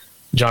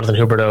Jonathan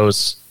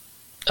Huberdeau's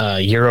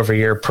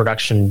year-over-year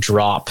production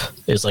drop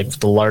is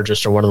the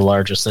largest, or one of the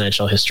largest in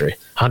NHL history.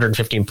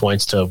 115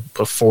 points to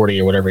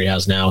 40 or whatever he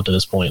has now to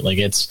this point.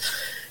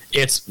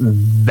 It's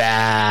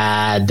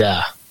bad.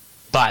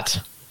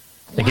 But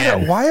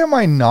again, why am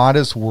I not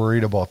as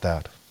worried about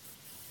that?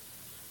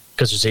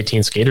 Because there's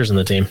 18 skaters in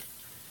the team.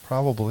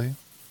 Probably.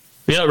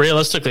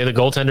 Realistically, the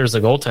goaltender is the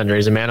goaltender.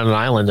 He's a man on an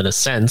island in a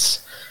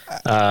sense.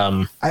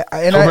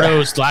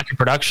 Huberdeau's lack of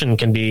production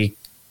can be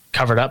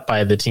covered up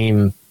by the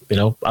team.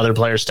 Other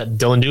players,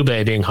 Dylan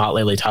Dubé being hot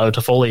lately, Tyler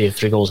Toffoli,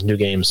 3 goals in 2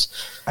 games.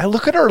 I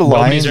look at our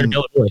line.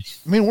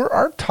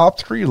 Our top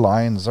 3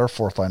 lines, our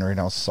 4th line right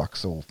now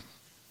sucks, so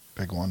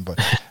big one, but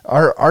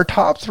our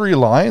top 3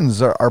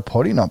 lines are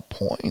putting up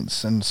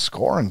points and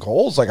scoring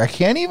goals. I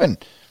can't even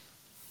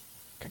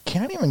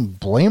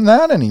blame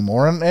that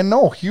anymore. And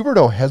no,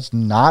 Huberdeau has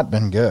not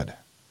been good.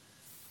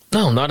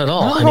 No, not at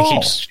all. And he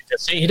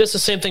does the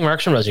same thing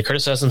Markstrom does. He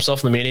criticizes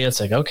himself in the media. It's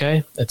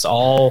okay, it's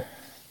all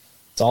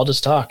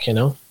just talk,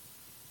 And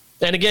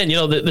again,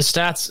 the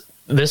stats,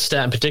 this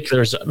stat in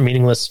particular is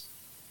meaningless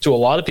to a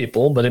lot of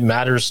people, but it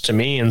matters to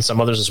me and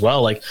some others as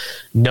well.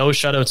 No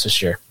shutouts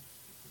this year.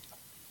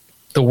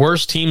 the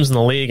worst teams in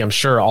the league, I'm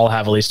sure, all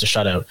have at least a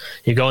shutout.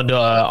 You go into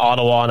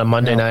Ottawa on a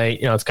Monday night,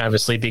 it's kind of a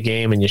sleepy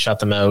game, and you shut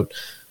them out.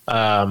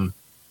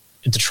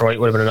 Detroit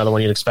would have been another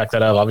one you'd expect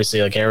that of.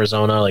 Obviously, like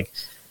Arizona, like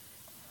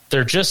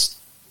they're just.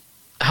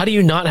 How do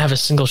you not have a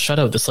single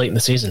shutout this late in the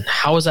season?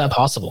 How is that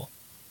possible?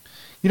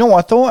 You know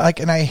what though? Like,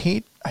 and I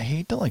hate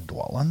to like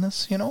dwell on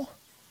this,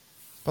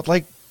 but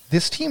like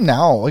this team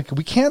now, like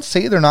we can't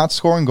say they're not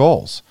scoring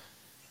goals.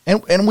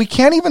 And we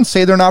can't even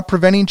say they're not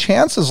preventing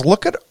chances.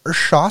 Look at our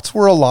shots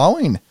we're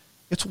allowing.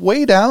 It's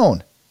way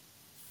down.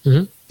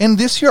 Mm-hmm. And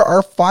this year,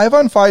 our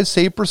 5-on-5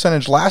 save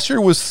percentage last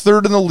year was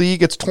 3rd in the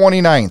league. It's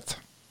 29th.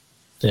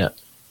 Yeah.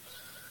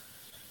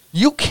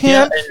 You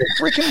can't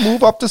freaking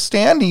move up the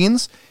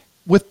standings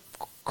with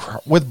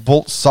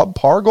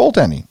subpar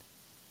goaltending.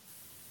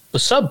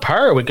 With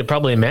subpar, we could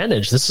probably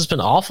manage. This has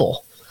been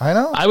awful. I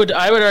know. I would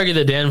argue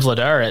that Dan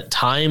Vladar at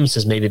times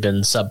has maybe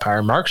been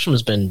subpar. Markstrom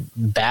has been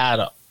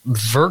bad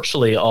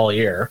virtually all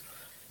year,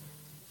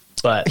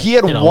 but he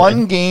had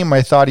one game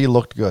I thought he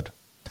looked good.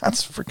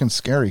 That's freaking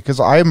scary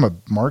because I'm a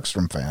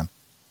Markstrom fan.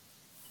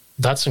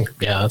 That's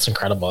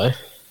incredible.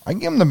 I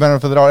give him the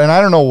benefit of the doubt, and I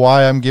don't know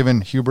why I'm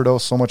giving Huberdeau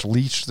so much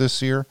leash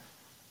this year,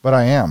 but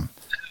I am.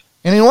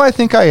 And you know what I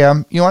think I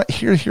am? You know what?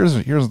 Here's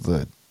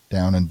the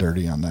down and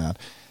dirty on that.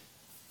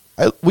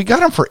 We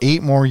got him for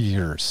 8 more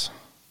years.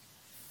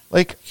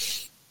 Like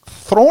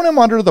throwing him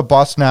under the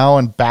bus now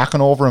and backing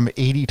over him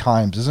 80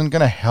 times isn't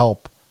going to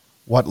help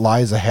what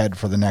lies ahead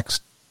for the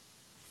next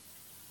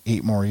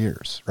 8 more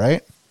years,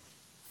 right?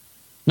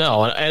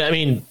 No, and I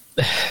mean,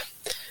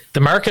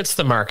 the market's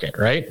the market,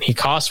 right? He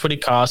costs what he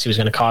costs. He was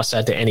going to cost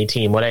that to any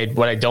team. What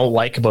I don't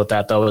like about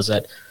that, though, is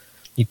that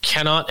you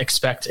cannot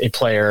expect a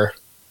player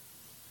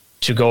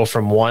to go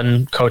from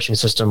one coaching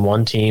system,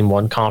 one team,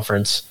 one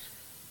conference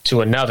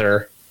to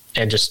another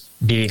and just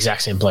be the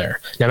exact same player.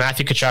 Now,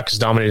 Matthew Tkachuk has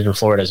dominated in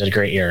Florida. He's had a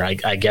great year.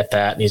 I get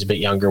that, and he's a bit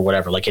younger,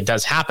 whatever. Like, it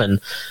does happen.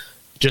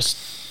 Just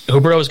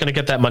Huberdeau is going to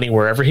get that money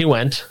wherever he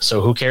went, so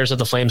who cares if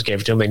the Flames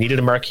gave it to him? They needed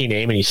a marquee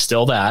name, and he's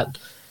still that.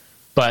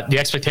 But the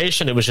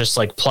expectation, it was just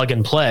like plug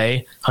and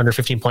play.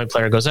 115-point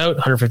player goes out,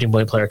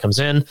 115-point player comes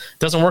in. It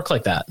doesn't work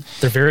like that.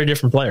 They're very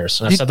different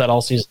players, and I've said that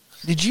all season.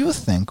 Did you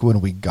think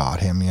when we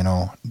got him,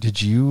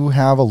 did you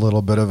have a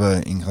little bit of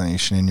an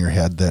inclination in your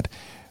head that,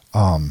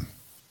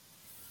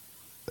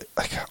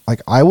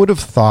 like I would have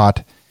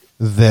thought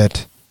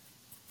that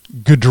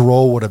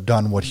Gaudreau would have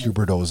done what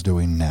Huberdeau is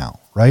doing now,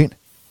 right?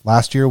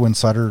 Last year when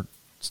Sutter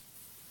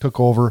took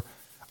over,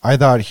 I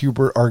thought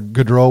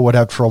Gaudreau would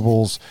have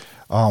troubles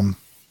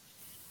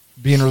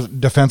being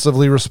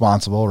defensively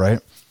responsible, right?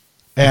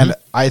 And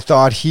I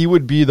thought he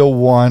would be the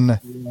one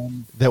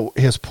that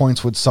his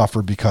points would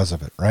suffer because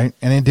of it, right?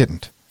 And it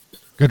didn't.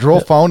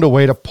 Gaudreau found a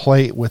way to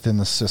play within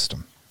the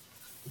system.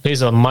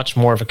 He's a much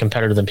more of a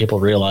competitor than people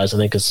realize. I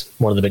think is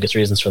one of the biggest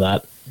reasons for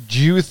that. Do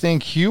you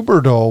think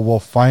Huberdeau will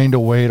find a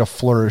way to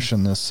flourish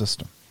in this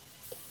system?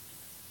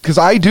 Because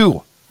I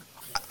do.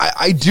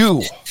 I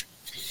do.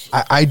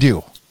 I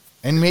do.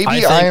 And maybe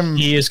I think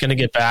he is going to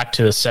get back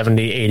to the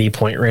 70,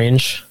 80-point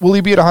range. Will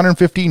he be at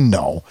 150?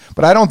 No.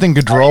 But I don't think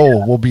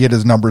Gaudreau will be at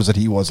his numbers that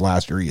he was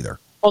last year either.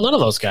 Well, none of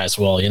those guys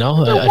will, They're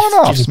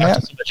one-offs, man.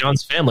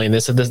 John's family, and they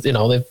said this,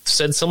 they've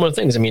said similar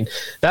things. I mean,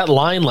 that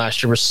line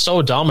last year was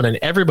so dominant,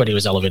 everybody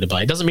was elevated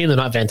by it. It doesn't mean they're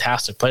not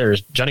fantastic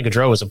players. Johnny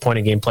Gaudreau is a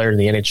point-a-game player in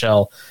the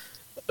NHL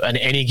in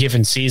any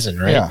given season,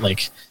 right? Yeah.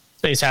 Like,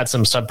 he's had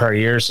some subpar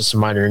years with some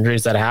minor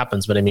injuries. That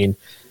happens. But, I mean,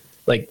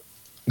 like,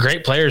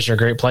 great players are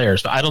great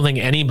players, but I don't think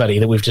anybody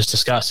that we've just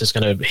discussed is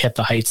going to hit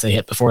the heights they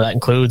hit before. That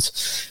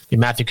includes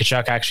Matthew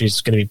Tkachuk. Actually,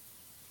 is going to be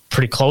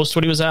pretty close to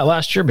what he was at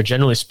last year, but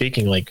generally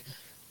speaking, like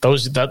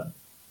those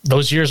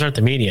years aren't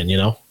the median,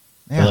 Yeah.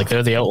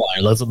 They're the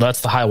outlier.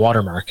 That's the high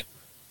water mark.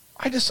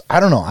 I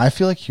don't know. I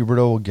feel like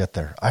Huberdeau will get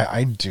there.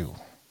 I do.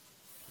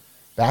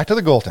 Back to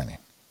the goaltending.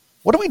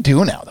 What do we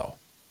do now, though?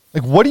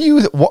 Like,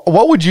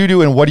 what would you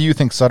do, and what do you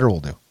think Sutter will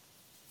do?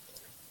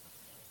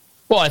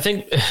 Well, I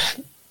think,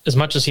 as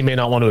much as he may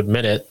not want to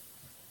admit it,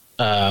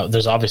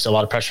 there's obviously a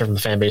lot of pressure from the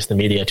fan base and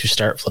the media to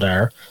start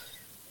Vladar.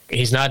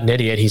 He's not an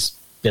idiot. He's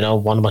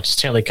won a bunch of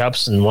Stanley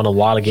Cups and won a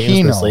lot of games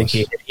in this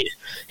league.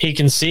 He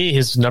can see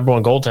his number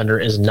one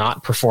goaltender is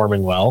not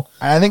performing well.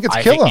 I think it's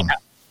kill him.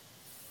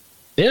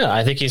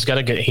 I think he's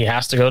got to he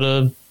has to go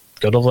to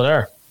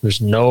Vladar.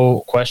 There's no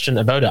question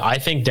about it. I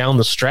think down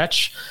the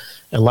stretch,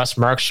 unless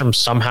Markstrom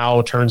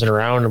somehow turns it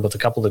around with a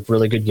couple of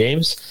really good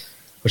games,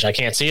 which I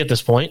can't see at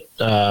this point.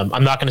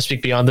 I'm not going to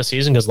speak beyond this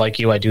season because, like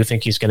you, I do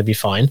think he's going to be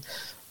fine.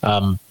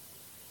 How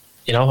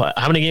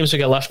many games we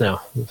got left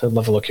now? Let's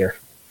have a look here.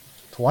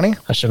 20?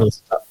 I should have.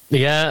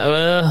 Yeah,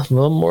 a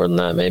little more than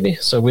that, maybe.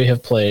 So we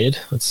have played,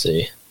 let's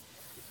see,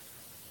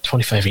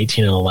 25,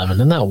 18, and 11.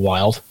 Isn't that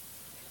wild?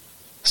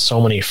 So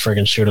many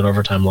friggin' shootout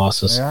overtime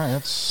losses. Yeah,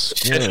 it's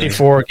scary.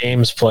 54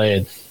 games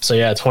played.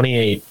 So,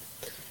 28.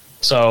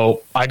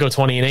 So I go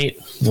 20-8,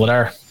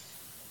 Vladar.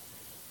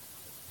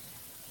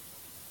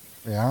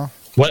 Yeah.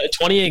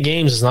 28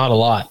 games is not a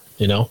lot,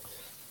 It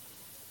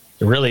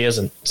really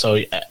isn't. So,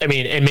 I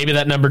mean, and maybe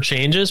that number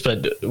changes,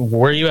 but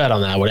where are you at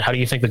on that? How do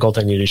you think the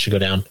goaltending should go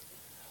down?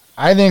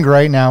 I think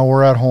right now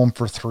we're at home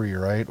for 3,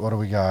 right? What do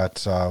we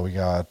got? We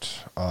got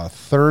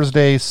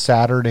Thursday,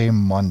 Saturday,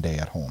 Monday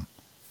at home.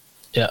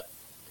 Yeah.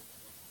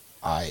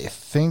 I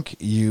think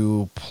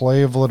you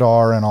play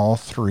Vladar in all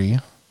 3.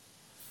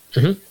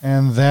 Mm-hmm.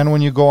 And then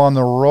when you go on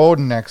the road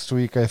next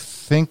week, I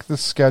think the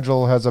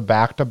schedule has a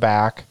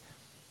back-to-back.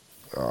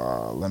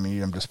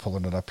 I'm just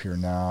pulling it up here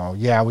now.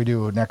 Yeah, we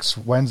do. Next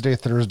Wednesday,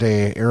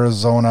 Thursday,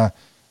 Arizona,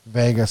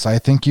 Vegas. I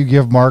think you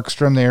give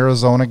Markstrom the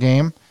Arizona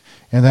game.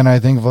 And then I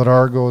think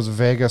Vladar goes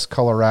Vegas,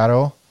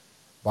 Colorado,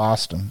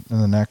 Boston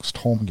in the next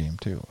home game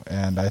too.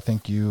 And I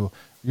think you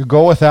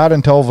go with that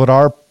until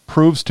Vladar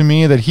proves to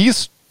me that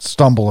he's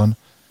stumbling,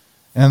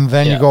 and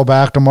then you go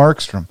back to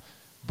Markstrom.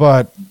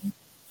 But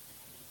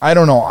I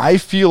don't know. I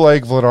feel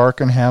like Vladar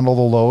can handle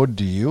the load.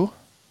 Do you?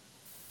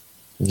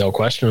 No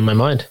question in my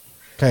mind.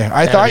 Okay,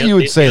 I thought you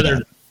would say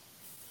that.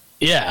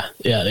 Yeah.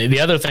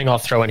 The other thing I'll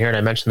throw in here, and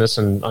I mentioned this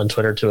on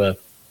Twitter to a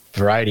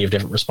variety of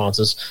different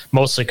responses,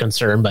 mostly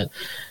concern, but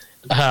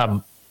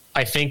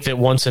I think that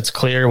once it's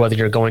clear whether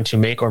you're going to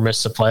make or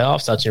miss the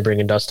playoffs, that's when you're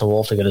bringing Dustin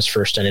Wolf to get his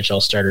first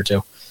NHL starter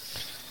too.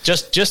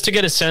 Just to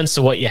get a sense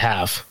of what you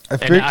have.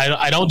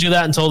 I don't do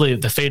that until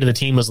the fate of the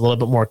team is a little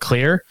bit more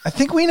clear. I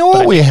think we know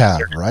what we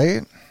have,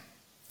 right?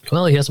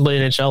 Well, he hasn't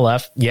played NHL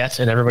left yet,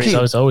 and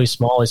everybody's always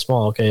small. He's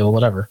small. Okay, well,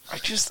 whatever.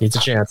 Needs a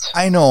chance.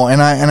 I know, and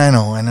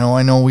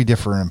I know we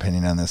differ in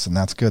opinion on this, and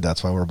that's good.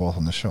 That's why we're both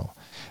on the show.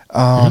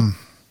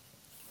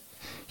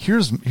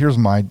 Here's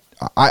my.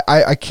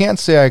 I can't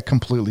say I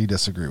completely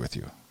disagree with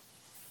you,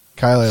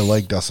 Kyle. I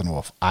like Dustin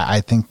Wolf.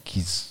 I think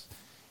he's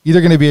either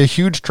going to be a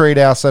huge trade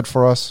asset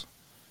for us.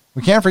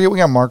 We can't forget we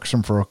got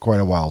Markstrom for quite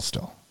a while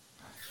still,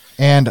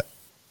 and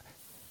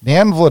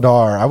Dan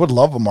Vladar. I would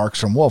love a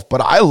Markstrom Wolf,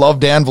 but I love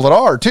Dan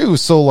Vladar too.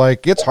 So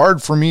like, it's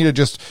hard for me to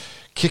just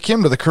kick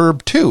him to the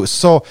curb too.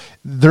 So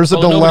there's a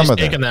dilemma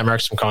there. Taking that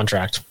Markstrom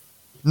contract.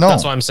 No,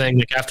 that's why I'm saying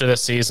like after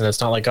this season,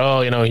 it's not like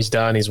he's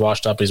done, he's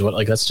washed up,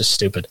 that's just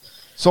stupid.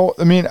 So,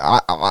 I mean,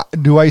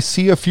 do I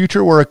see a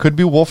future where it could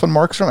be Wolf and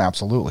Markstrom?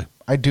 Absolutely.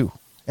 I do.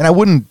 And I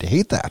wouldn't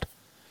hate that.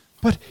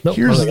 But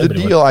here's the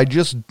deal. I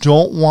just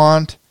don't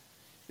want...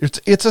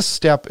 It's a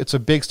step. It's a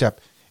big step.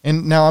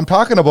 And now I'm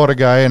talking about a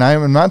guy, and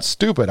I'm not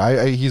stupid.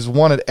 He's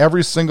won at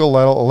every single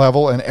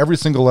level, and every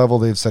single level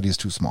they've said he's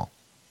too small.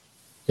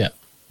 Yeah.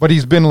 But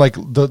he's been like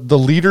the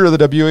leader of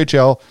the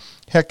WHL.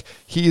 Heck,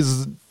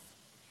 he's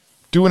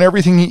doing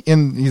everything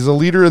he's a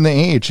leader in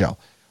the AHL.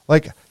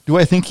 Like... Do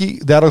I think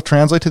that'll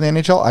translate to the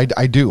NHL?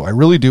 I do. I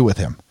really do with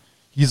him.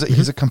 He's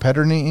a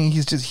competitor, and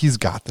he's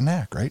got the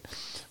knack, right?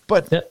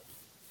 But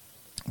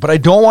I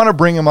don't want to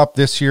bring him up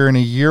this year in a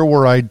year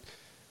where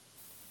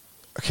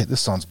okay,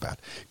 this sounds bad.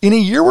 In a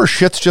year where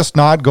shit's just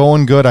not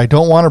going good, I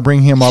don't want to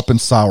bring him up and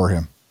sour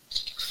him.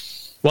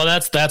 Well,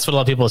 that's what a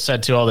lot of people have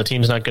said too. The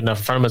team's not good enough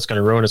in front of him. It's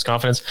going to ruin his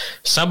confidence.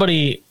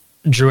 Somebody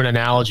drew an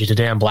analogy to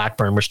Dan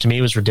Blackburn, which to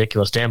me was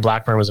ridiculous. Dan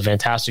Blackburn was a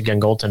fantastic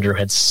young goaltender who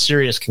had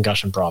serious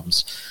concussion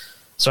problems.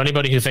 So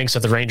anybody who thinks that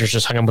the Rangers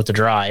just hung him with the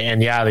dry,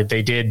 and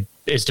they did,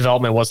 his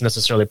development wasn't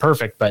necessarily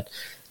perfect, but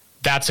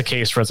that's a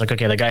case where it's like,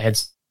 okay, the guy had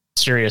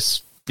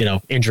serious,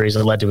 injuries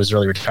that led to his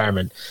early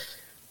retirement.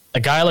 A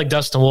guy like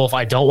Dustin Wolf,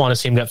 I don't want to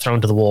see him get thrown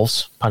to the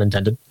Wolves, pun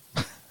intended.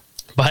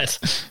 But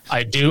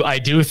I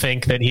do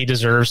think that he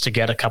deserves to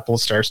get a couple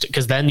of starts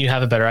because then you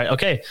have a better,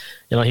 okay,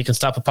 he can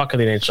stop a puck at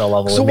the NHL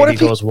level. So and maybe he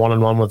goes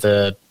 1-on-1 with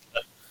the.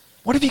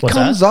 What if he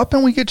comes up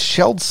and we get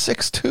shelled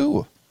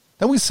 6-2?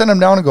 Then we send him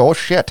down and go, oh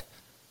shit.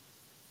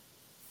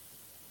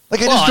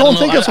 Like, I just don't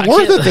think it's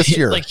worth it this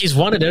year. Like, he's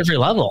won at every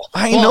level.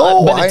 I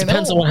know. But it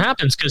depends on what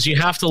happens because you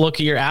have to look at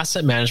your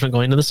asset management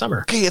going into the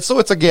summer. Okay, so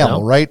it's a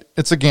gamble, right?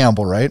 It's a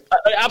gamble, right?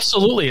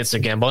 Absolutely, it's a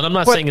gamble. And I'm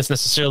not saying it's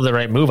necessarily the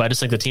right move. I just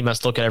think the team has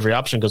to look at every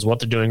option because what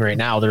they're doing right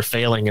now, they're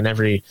failing in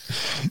every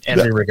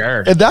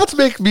regard. And that's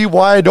making me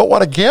why I don't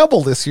want to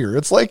gamble this year.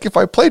 It's like if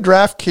I play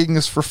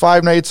DraftKings for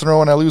 5 nights in a row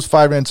and I lose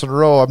 5 nights in a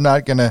row, I'm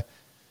not going to.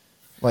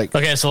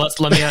 Okay, so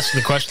let me ask you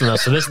the question though.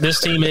 So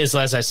this team is,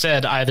 as I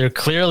said, either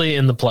clearly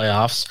in the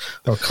playoffs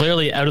or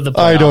clearly out of the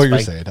playoffs. I know what you're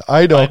saying.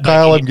 I know,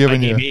 Kyle. I'm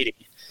giving you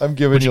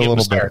a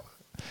little bit.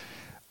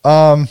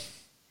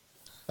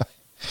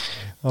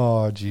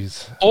 Oh,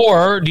 geez.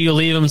 Or do you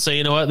leave him and say,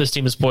 you know what, this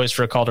team is poised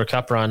for a Calder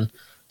Cup run?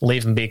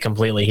 Leave him be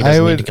completely. He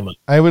doesn't need to come up.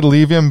 I would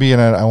leave him being.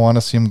 I want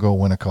to see him go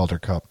win a Calder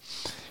Cup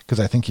because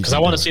I think I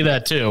want to see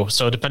that too.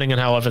 So depending on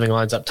how everything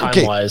lines up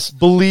time wise,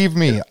 believe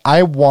me,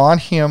 I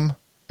want him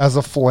as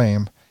a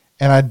Flame,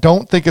 and I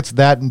don't think it's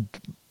that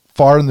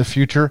far in the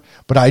future,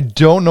 but I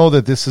don't know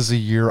that this is a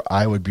year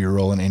I would be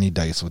rolling any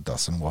dice with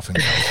Dustin Wolf.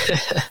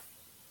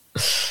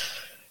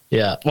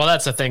 Yeah, well,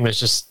 that's the thing. There's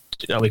just,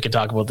 we could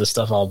talk about this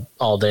stuff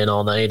all day and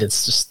all night.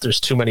 It's just, there's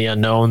too many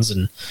unknowns,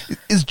 and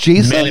is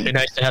Jason? Man, it'd be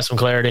nice to have some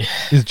clarity.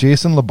 Is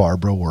Jason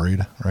LaBarbera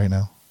worried right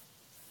now?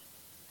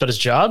 But his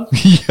job?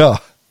 Yeah.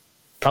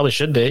 Probably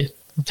should be.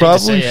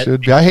 Probably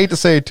should be. I hate to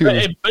say it too.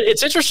 But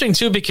it's interesting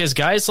too, because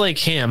guys like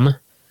him,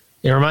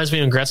 it reminds me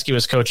when Gretzky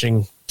was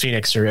coaching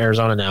Phoenix or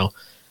Arizona now.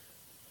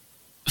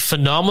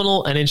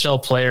 Phenomenal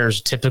NHL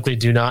players typically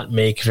do not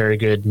make very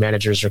good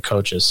managers or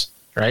coaches,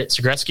 right?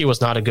 So Gretzky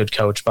was not a good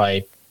coach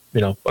by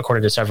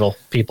according to several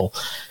people.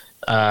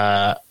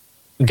 A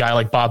guy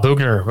like Bob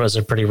Bugner was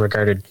a pretty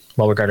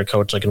well-regarded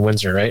coach, like in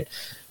Windsor, right?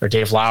 Or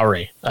Dave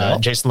Lowry.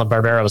 Jason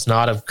LaBarbera was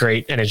not a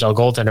great NHL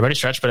goaltender by any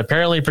stretch, but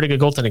apparently a pretty good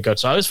goaltending coach.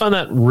 So I always found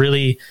that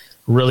really,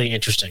 really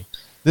interesting.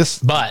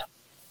 But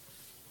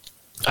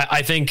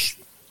I think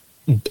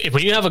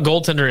when you have a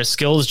goaltender as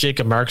skilled as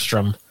Jacob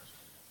Markstrom,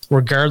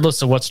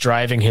 regardless of what's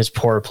driving his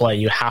poor play,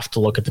 you have to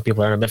look at the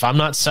people around him. If I'm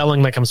not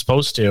selling like I'm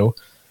supposed to,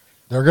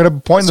 they're going to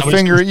point the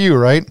finger at you,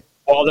 right?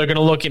 Well, they're going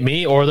to look at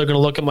me, or they're going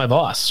to look at my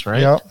boss,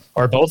 right? Yeah.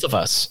 Or both of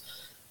us.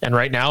 And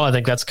right now, I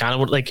think that's kind of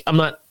what, like, I'm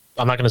not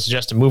going to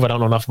suggest a move. I don't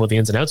know enough about the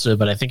ins and outs of it,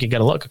 but I think you got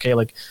to look, okay,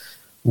 like,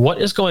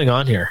 what is going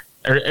on here?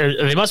 Or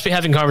they must be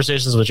having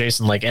conversations with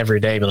Jason like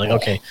every day, but like,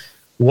 okay,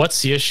 what's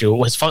the issue?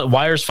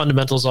 Why are his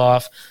fundamentals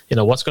off?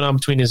 What's going on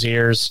between his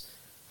ears?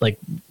 Like,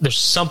 there's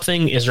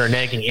something. Is there a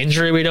nagging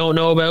injury we don't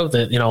know about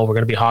that, we're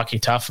going to be hockey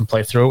tough and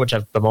play through it, which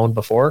I've bemoaned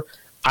before?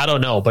 I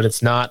don't know, but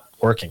it's not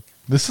working.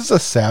 This is a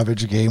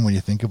savage game when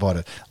you think about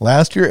it.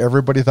 Last year,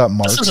 everybody thought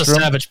Markstrom... This is a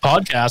savage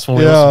podcast when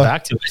we listen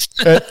back to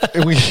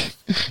it.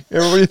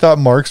 Everybody thought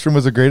Markstrom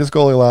was the greatest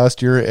goalie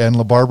last year and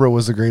LaBarbera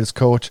was the greatest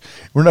coach.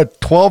 We're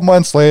not 12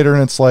 months later,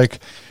 and it's like,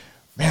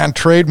 man,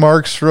 trade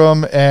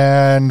Markstrom,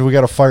 and we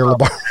got to fire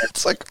LaBarbera.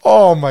 It's like,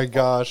 oh my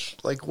gosh.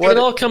 Like, what? It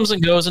all comes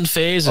and goes in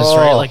phases,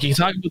 right? Like, you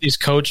talk about these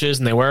coaches,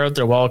 and they wear out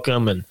their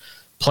welcome, and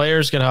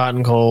players get hot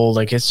and cold.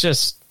 Like,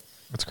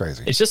 it's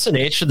crazy. It's just the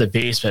nature of the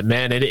beast, but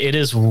man, it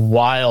is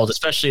wild,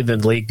 especially in the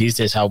league these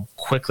days, how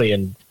quickly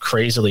and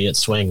crazily it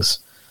swings.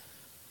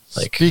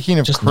 Like, speaking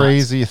of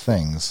crazy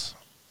things,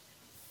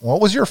 what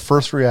was your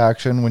first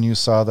reaction when you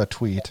saw the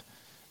tweet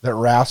that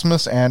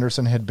Rasmus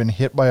Andersson had been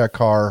hit by a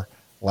car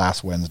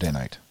last Wednesday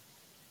night?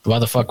 Why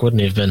the fuck wouldn't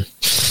he have been?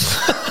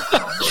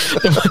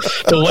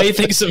 The way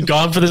things have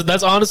gone for this,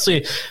 that's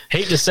honestly,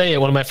 hate to say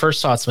it, one of my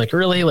first thoughts. I'm like,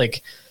 really?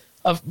 Like,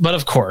 but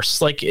of course,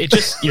 like, it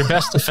just, your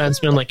best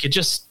defenseman, like, it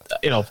just,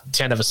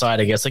 tend of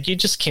aside, I guess, like, you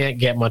just can't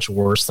get much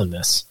worse than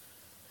this.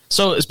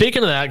 So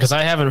speaking of that, because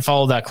I haven't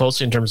followed that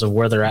closely in terms of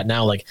where they're at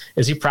now, like,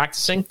 is he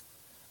practicing?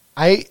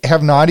 I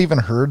have not even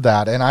heard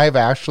that, and I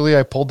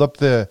pulled up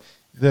the.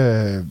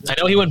 I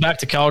know he went back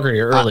to Calgary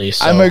early.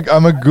 So. I'm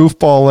a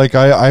goofball. Like,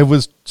 I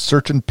was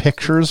searching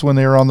pictures when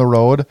they were on the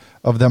road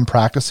of them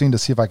practicing to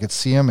see if I could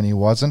see him, and he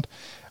wasn't.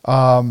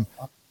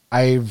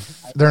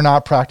 They're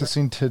not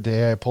practicing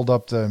today. I pulled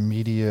up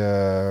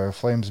the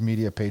Flames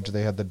media page.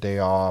 They had the day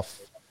off.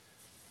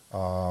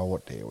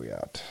 What day are we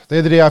at? They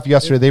had the day off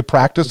yesterday. They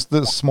practiced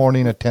this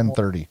morning at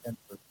 10:30.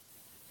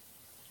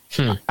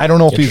 I don't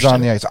know if he's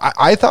on the ice.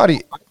 I thought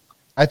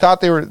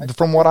they were,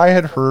 from what I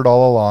had heard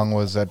all along,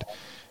 was that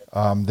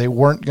they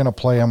weren't going to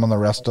play him on the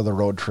rest of the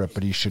road trip,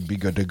 but he should be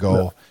good to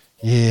go.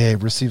 Yeah,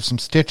 received some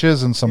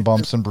stitches and some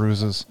bumps and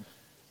bruises.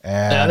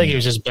 And I think he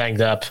was just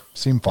banged up.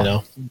 Seemed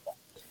fine.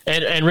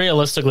 And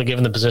realistically,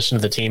 given the position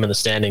of the team and the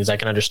standings, I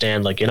can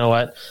understand, like, you know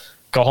what?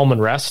 Go home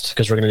and rest,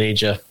 because we're going to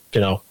need you,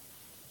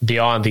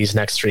 beyond these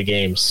next 3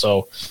 games.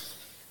 So,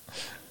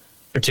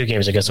 or 2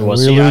 games, I guess it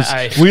was.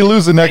 We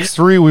lose the next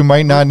 3, we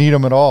might not need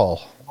them at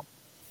all.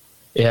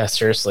 Yeah,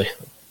 seriously.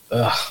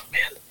 Oh,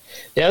 man.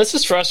 Yeah, this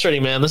is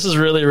frustrating, man. This is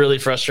really, really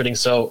frustrating.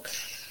 So,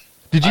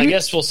 I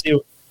guess we'll see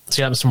what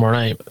happens tomorrow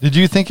night. Did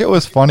you think it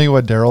was funny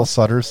what Daryl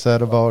Sutter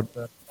said about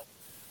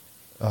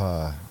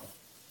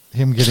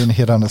him getting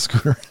hit on a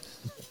scooter?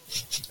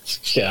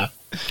 Yeah,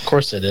 of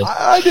course I did.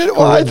 I did.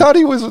 Well, I thought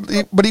he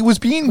was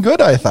being good.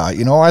 I thought,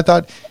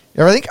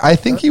 I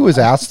think he was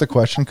asked the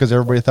question because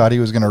everybody thought he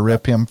was going to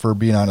rip him for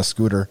being on a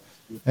scooter,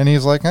 and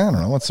he's like, I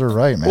don't know, what's their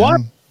right, man?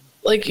 What?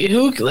 Like,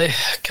 who? Like,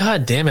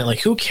 God damn it! Like,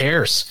 who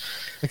cares?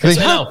 Like, they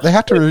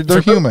have to. They're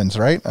humans,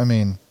 right? I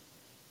mean.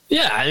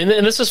 Yeah,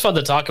 and this is fun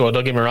to talk about,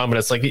 don't get me wrong, but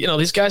it's like,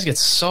 these guys get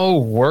so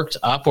worked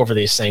up over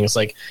these things,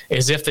 like,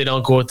 as if they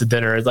don't go out to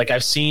dinner. Like,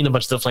 I've seen a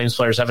bunch of the Flames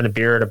players having a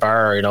beer at a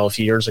bar, a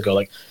few years ago.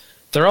 Like,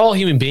 they're all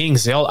human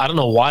beings. I don't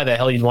know why the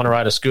hell you'd want to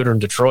ride a scooter in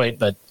Detroit,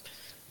 but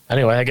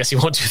anyway, I guess he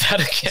won't do that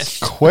again.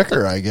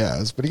 Quicker, I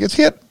guess, but he gets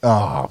hit.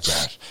 Oh,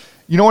 gosh.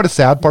 You know what a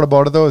sad part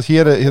about it, though, is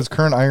his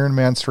current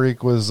Ironman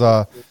streak was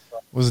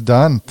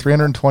done.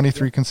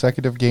 323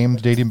 consecutive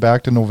games dating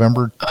back to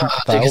November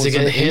 2000. Because he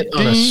got hit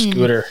on a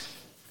scooter.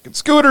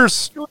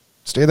 Scooters,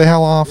 stay the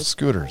hell off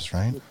scooters,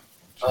 right?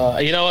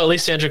 At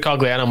least Andrew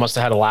Cogliano must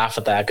have had a laugh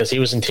at that, because he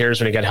was in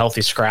tears when he got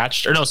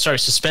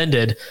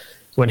suspended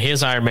when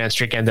his Ironman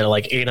streak ended at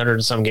like 800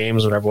 and some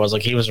games, whatever it was.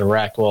 Like, he was a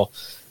wreck. Well,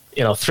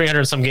 300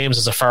 and some games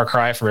is a far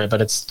cry from it,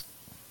 but it's,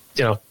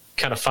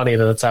 kind of funny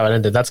that that's how it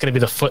ended. That's going to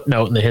be the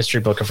footnote in the history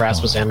book of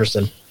Rasmus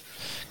Andersson.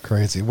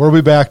 Crazy. We'll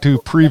be back to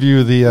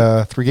preview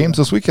the 3 games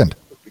this weekend.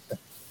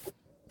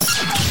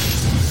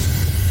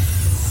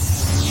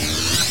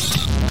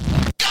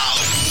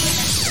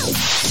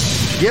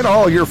 Get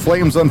all your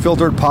Flames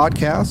Unfiltered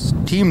podcasts,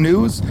 team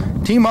news,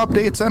 team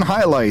updates, and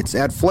highlights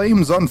at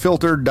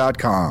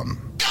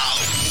flamesunfiltered.com.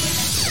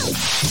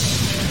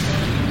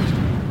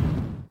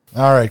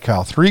 All right,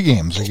 Kyle, 3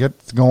 games. We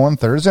get going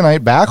Thursday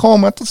night back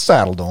home at the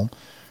Saddledome.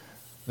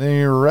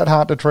 The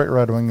red-hot Detroit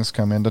Red Wings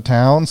come into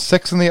town.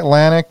 6 in the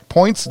Atlantic,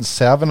 points in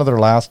 7 of their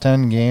last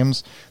 10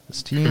 games.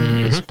 This team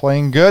is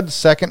playing good.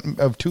 Second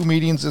of 2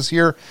 meetings this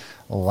year.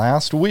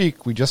 Last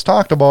week, we just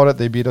talked about it.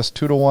 They beat us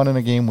 2-1 in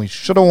a game we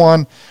should have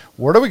won.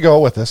 Where do we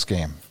go with this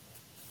game?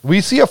 We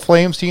see a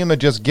Flames team that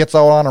just gets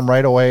out on them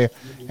right away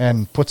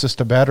and puts us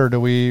to bed, or do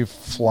we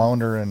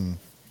flounder and...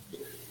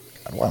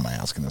 God, why am I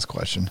asking this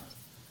question?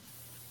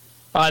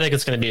 I think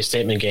it's going to be a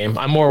statement game.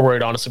 I'm more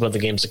worried, honestly, about the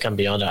games that come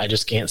beyond it. I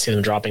just can't see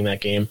them dropping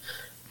that game.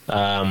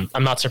 I'm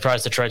not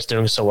surprised Detroit's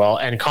doing so well.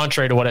 And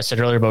contrary to what I said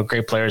earlier about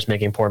great players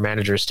making poor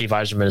managers, Steve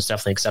Yzerman is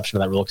definitely an exception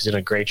to that rule because he did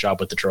a great job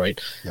with Detroit,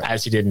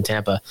 as he did in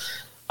Tampa.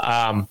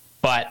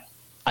 But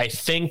I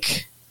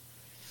think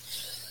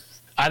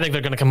they're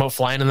going to come out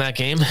flying in that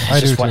game.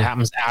 It's just what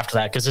happens after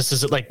that, because this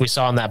is like we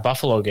saw in that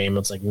Buffalo game.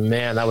 It's like,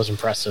 man, that was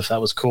impressive. That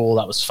was cool.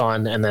 That was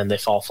fun. And then they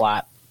fall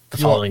flat the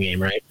following game,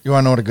 right? You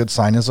want to know what a good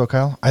sign is, though,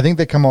 Kyle? I think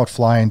they come out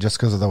flying just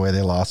because of the way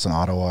they lost in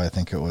Ottawa. I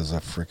think it was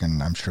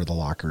I'm sure the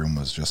locker room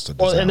was just a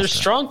disaster. Well, and there's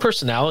strong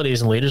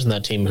personalities and leaders in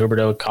that team.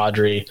 Huberdeau,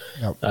 Kadri.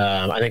 Yep.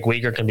 I think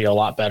Uyghur can be a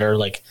lot better.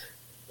 Like,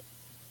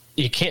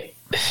 you can't,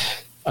 I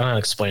don't know how to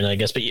explain it, I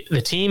guess, but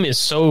the team is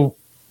so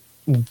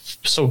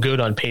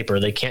good on paper.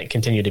 They can't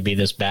continue to be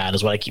this bad,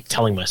 is what I keep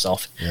telling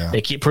myself. Yeah.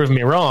 They keep proving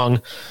me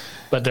wrong.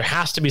 But there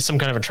has to be some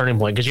kind of a turning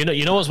point, because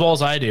you know as well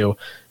as I do,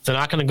 they're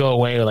not going to go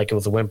away like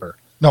with a whimper.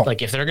 No.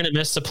 Like if they're going to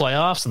miss the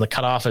playoffs and the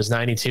cutoff is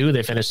 92,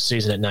 they finish the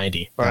season at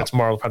 90, or it's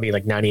more probably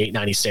like 98,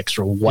 96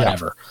 or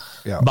whatever.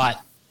 Yeah.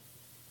 But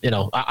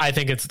I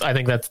think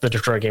that's the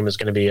Detroit game is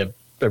going to be a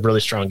really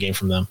strong game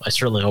from them. I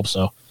certainly hope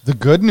so. The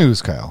good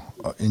news, Kyle,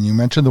 and you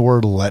mentioned the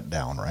word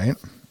letdown, right?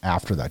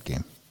 After that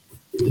game.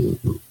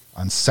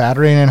 On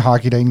Saturday Night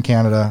Hockey Night in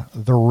Canada,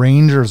 the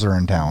Rangers are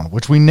in town,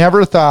 which we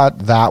never thought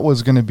that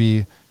was going to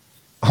be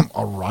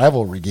a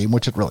rivalry game,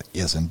 which it really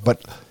isn't.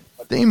 But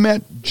they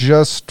met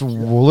just a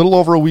little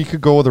over a week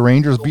ago. The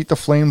Rangers beat the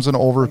Flames in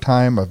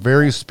overtime, a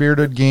very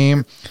spirited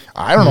game.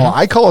 I don't know.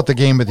 I call it the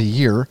game of the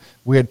year.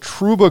 We had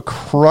Trouba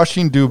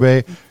crushing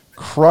Dubé,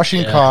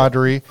 crushing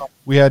Kadri.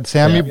 We had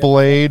Sammy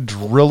Blais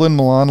drilling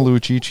Milan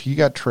Lucic. He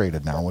got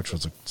traded now, which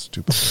was a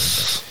stupid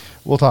trade.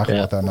 We'll talk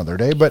about that another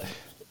day. But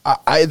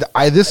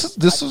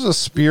this is a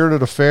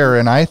spirited affair,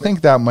 and I think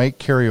that might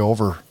carry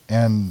over,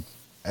 and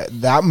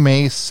that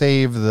may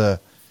save the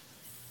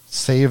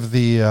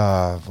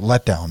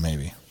letdown,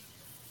 maybe.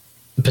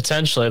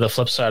 Potentially. The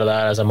flip side of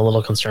that is I'm a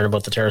little concerned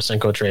about the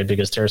Tarasenko trade,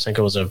 because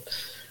Tarasenko was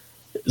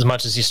as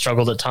much as he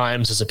struggled at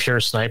times, as a pure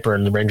sniper,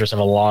 and the Rangers have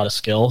a lot of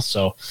skill,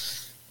 so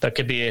that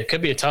could be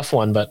a tough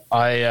one. But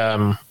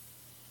I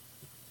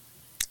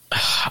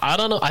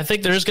don't know. I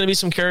think there's going to be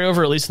some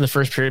carryover, at least in the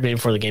first period, maybe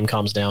before the game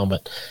calms down.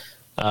 But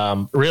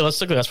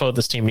realistically, that's what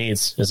this team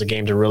needs, is a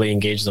game to really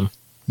engage them.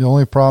 The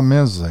only problem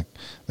is, like,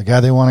 the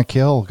guy they want to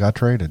kill got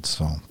traded,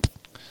 so.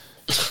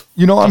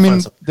 I mean,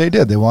 they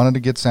did. They wanted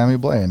to get Sammy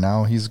Blais, and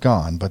now he's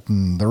gone. But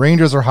the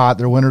Rangers are hot.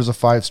 They're winners of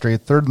 5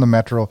 straight, third in the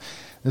Metro.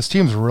 This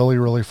team's really,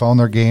 really found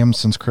their game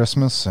since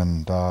Christmas,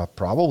 and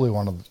probably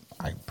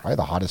probably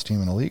the hottest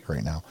team in the league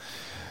right now.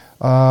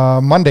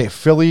 Monday,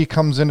 Philly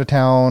comes into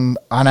town.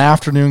 An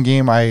afternoon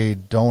game. I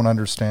don't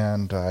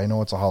understand. I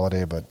know it's a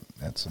holiday, but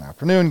it's an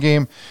afternoon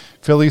game.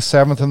 Philly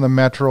 7th in the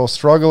Metro,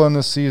 struggling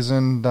this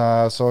season.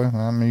 So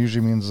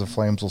usually means the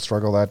Flames will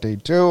struggle that day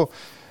too.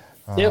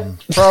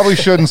 Probably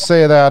shouldn't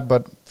say that,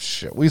 but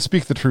shit, we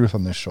speak the truth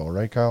on this show,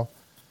 right, Kyle?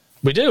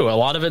 We do. A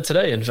lot of it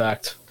today, in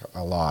fact.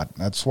 A lot.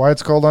 That's why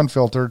it's called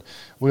Unfiltered.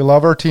 We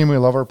love our team. We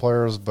love our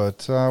players,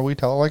 but we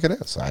tell it like it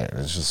is.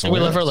 It's just we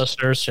love our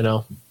listeners, We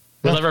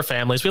love our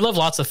families. We love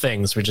lots of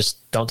things. We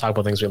just don't talk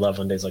about things we love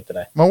on days like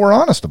today. Well, we're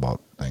honest about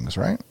things,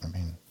 right? I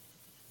mean,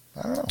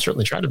 I don't know.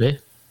 Certainly try to be.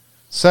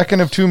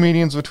 Second of 2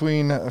 meetings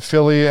between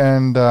Philly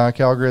and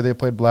Calgary. They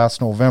played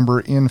last November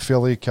in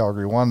Philly.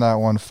 Calgary won that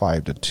one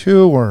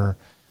 5-2.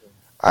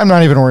 I'm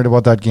not even worried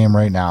about that game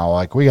right now.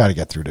 Like, we got to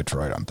get through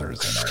Detroit on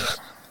Thursday night.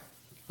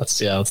 Let's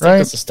take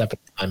this a step at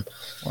a time.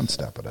 One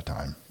step at a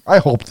time. I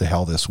hope the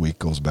hell this week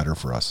goes better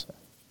for us.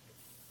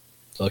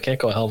 So it can't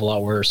go a hell of a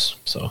lot worse.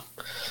 So,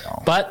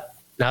 no. But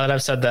now that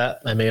I've said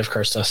that, I may have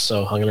cursed us.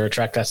 So I'm going to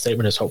retract that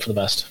statement. Just hope for the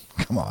best.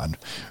 Come on,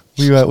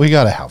 we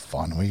got to have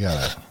fun. We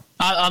got to.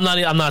 I'm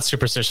not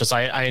superstitious.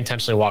 I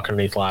intentionally walk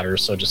underneath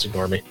ladders, so just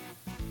ignore me.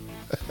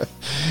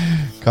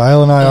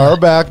 Kyle and I are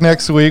back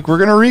next week. We're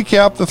going to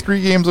recap the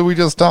 3 games that we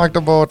just talked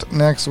about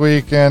next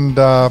week, and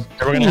we're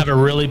going to have a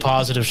really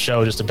positive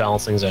show just to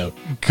balance things out.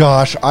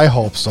 Gosh, I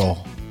hope so.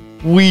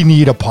 We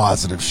need a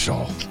positive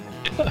show.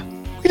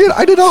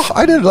 I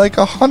did like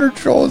 100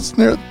 shows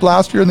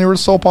last year, and they were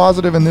so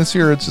positive, and this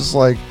year it's just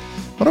like,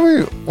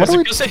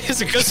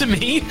 is it because of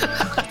me?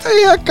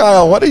 Yeah,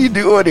 Kyle, what are you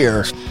doing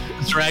here?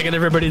 Dragging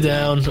everybody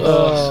down.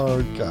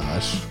 Oh,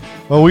 gosh.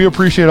 Well, we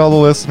appreciate all the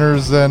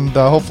listeners, and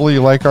hopefully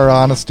you like our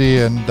honesty,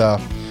 and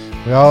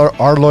we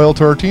are loyal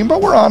to our team, but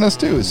we're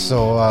honest too.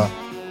 So, I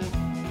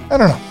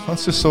don't know.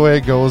 That's just the way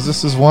it goes.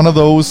 This is one of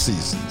those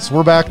seasons.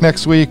 We're back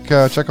next week.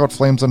 Check out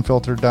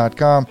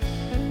flamesunfiltered.com.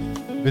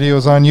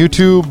 Videos on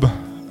YouTube.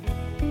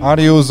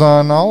 Audio's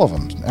on all of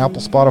them.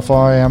 Apple,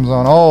 Spotify,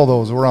 Amazon, all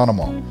those. We're on them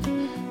all.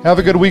 Have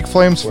a good week,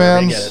 Flames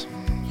fans.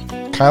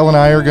 Kyle and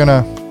I are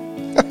gonna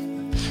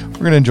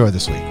we're gonna enjoy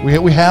this week.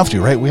 We have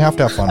to, right? We have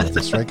to have fun with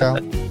this, right, Kyle?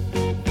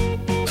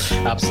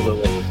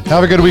 Absolutely.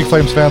 Have a good week,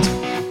 Flames fans.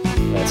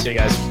 Yeah, see you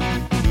guys.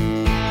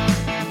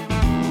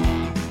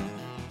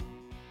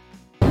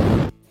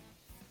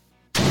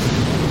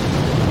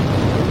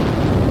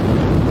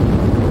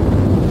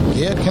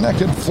 Get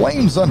connected.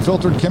 Flames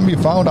Unfiltered can be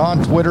found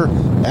on Twitter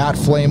at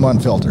Flame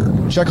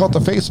Unfiltered. Check out the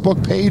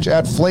Facebook page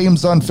at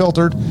Flames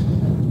Unfiltered.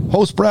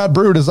 Host Brad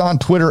Brood is on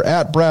Twitter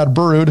at Brad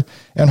Brood,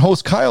 and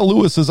host Kyle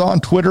Lewis is on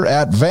Twitter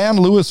at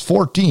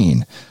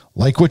VanLewis14.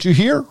 Like what you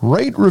hear?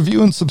 Rate,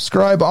 review, and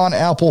subscribe on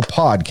Apple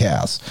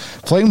Podcasts.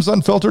 Flames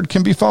Unfiltered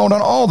can be found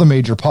on all the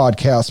major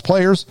podcast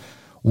players.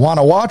 Want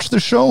to watch the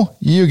show?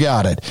 You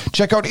got it.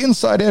 Check out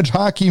Inside Edge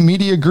Hockey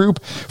Media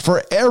Group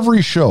for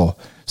every show.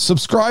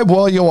 Subscribe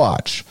while you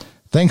watch.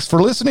 Thanks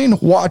for listening,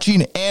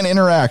 watching, and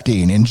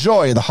interacting.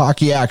 Enjoy the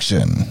hockey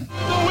action.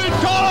 The win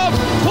column,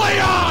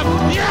 play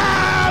on!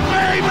 Yeah,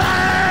 baby!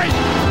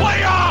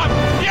 Play on!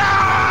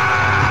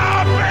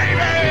 Yeah,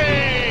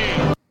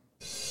 baby!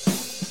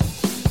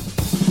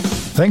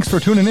 Thanks for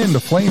tuning in to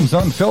Flames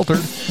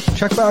Unfiltered.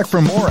 Check back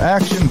for more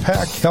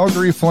action-packed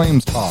Calgary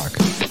Flames talk.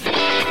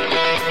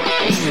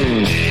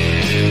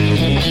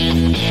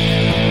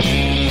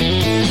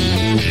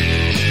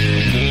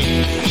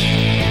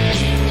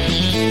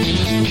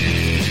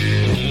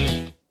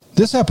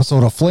 This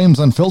episode of Flames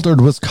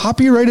Unfiltered was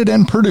copyrighted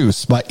and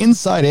produced by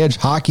Inside Edge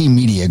Hockey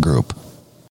Media Group.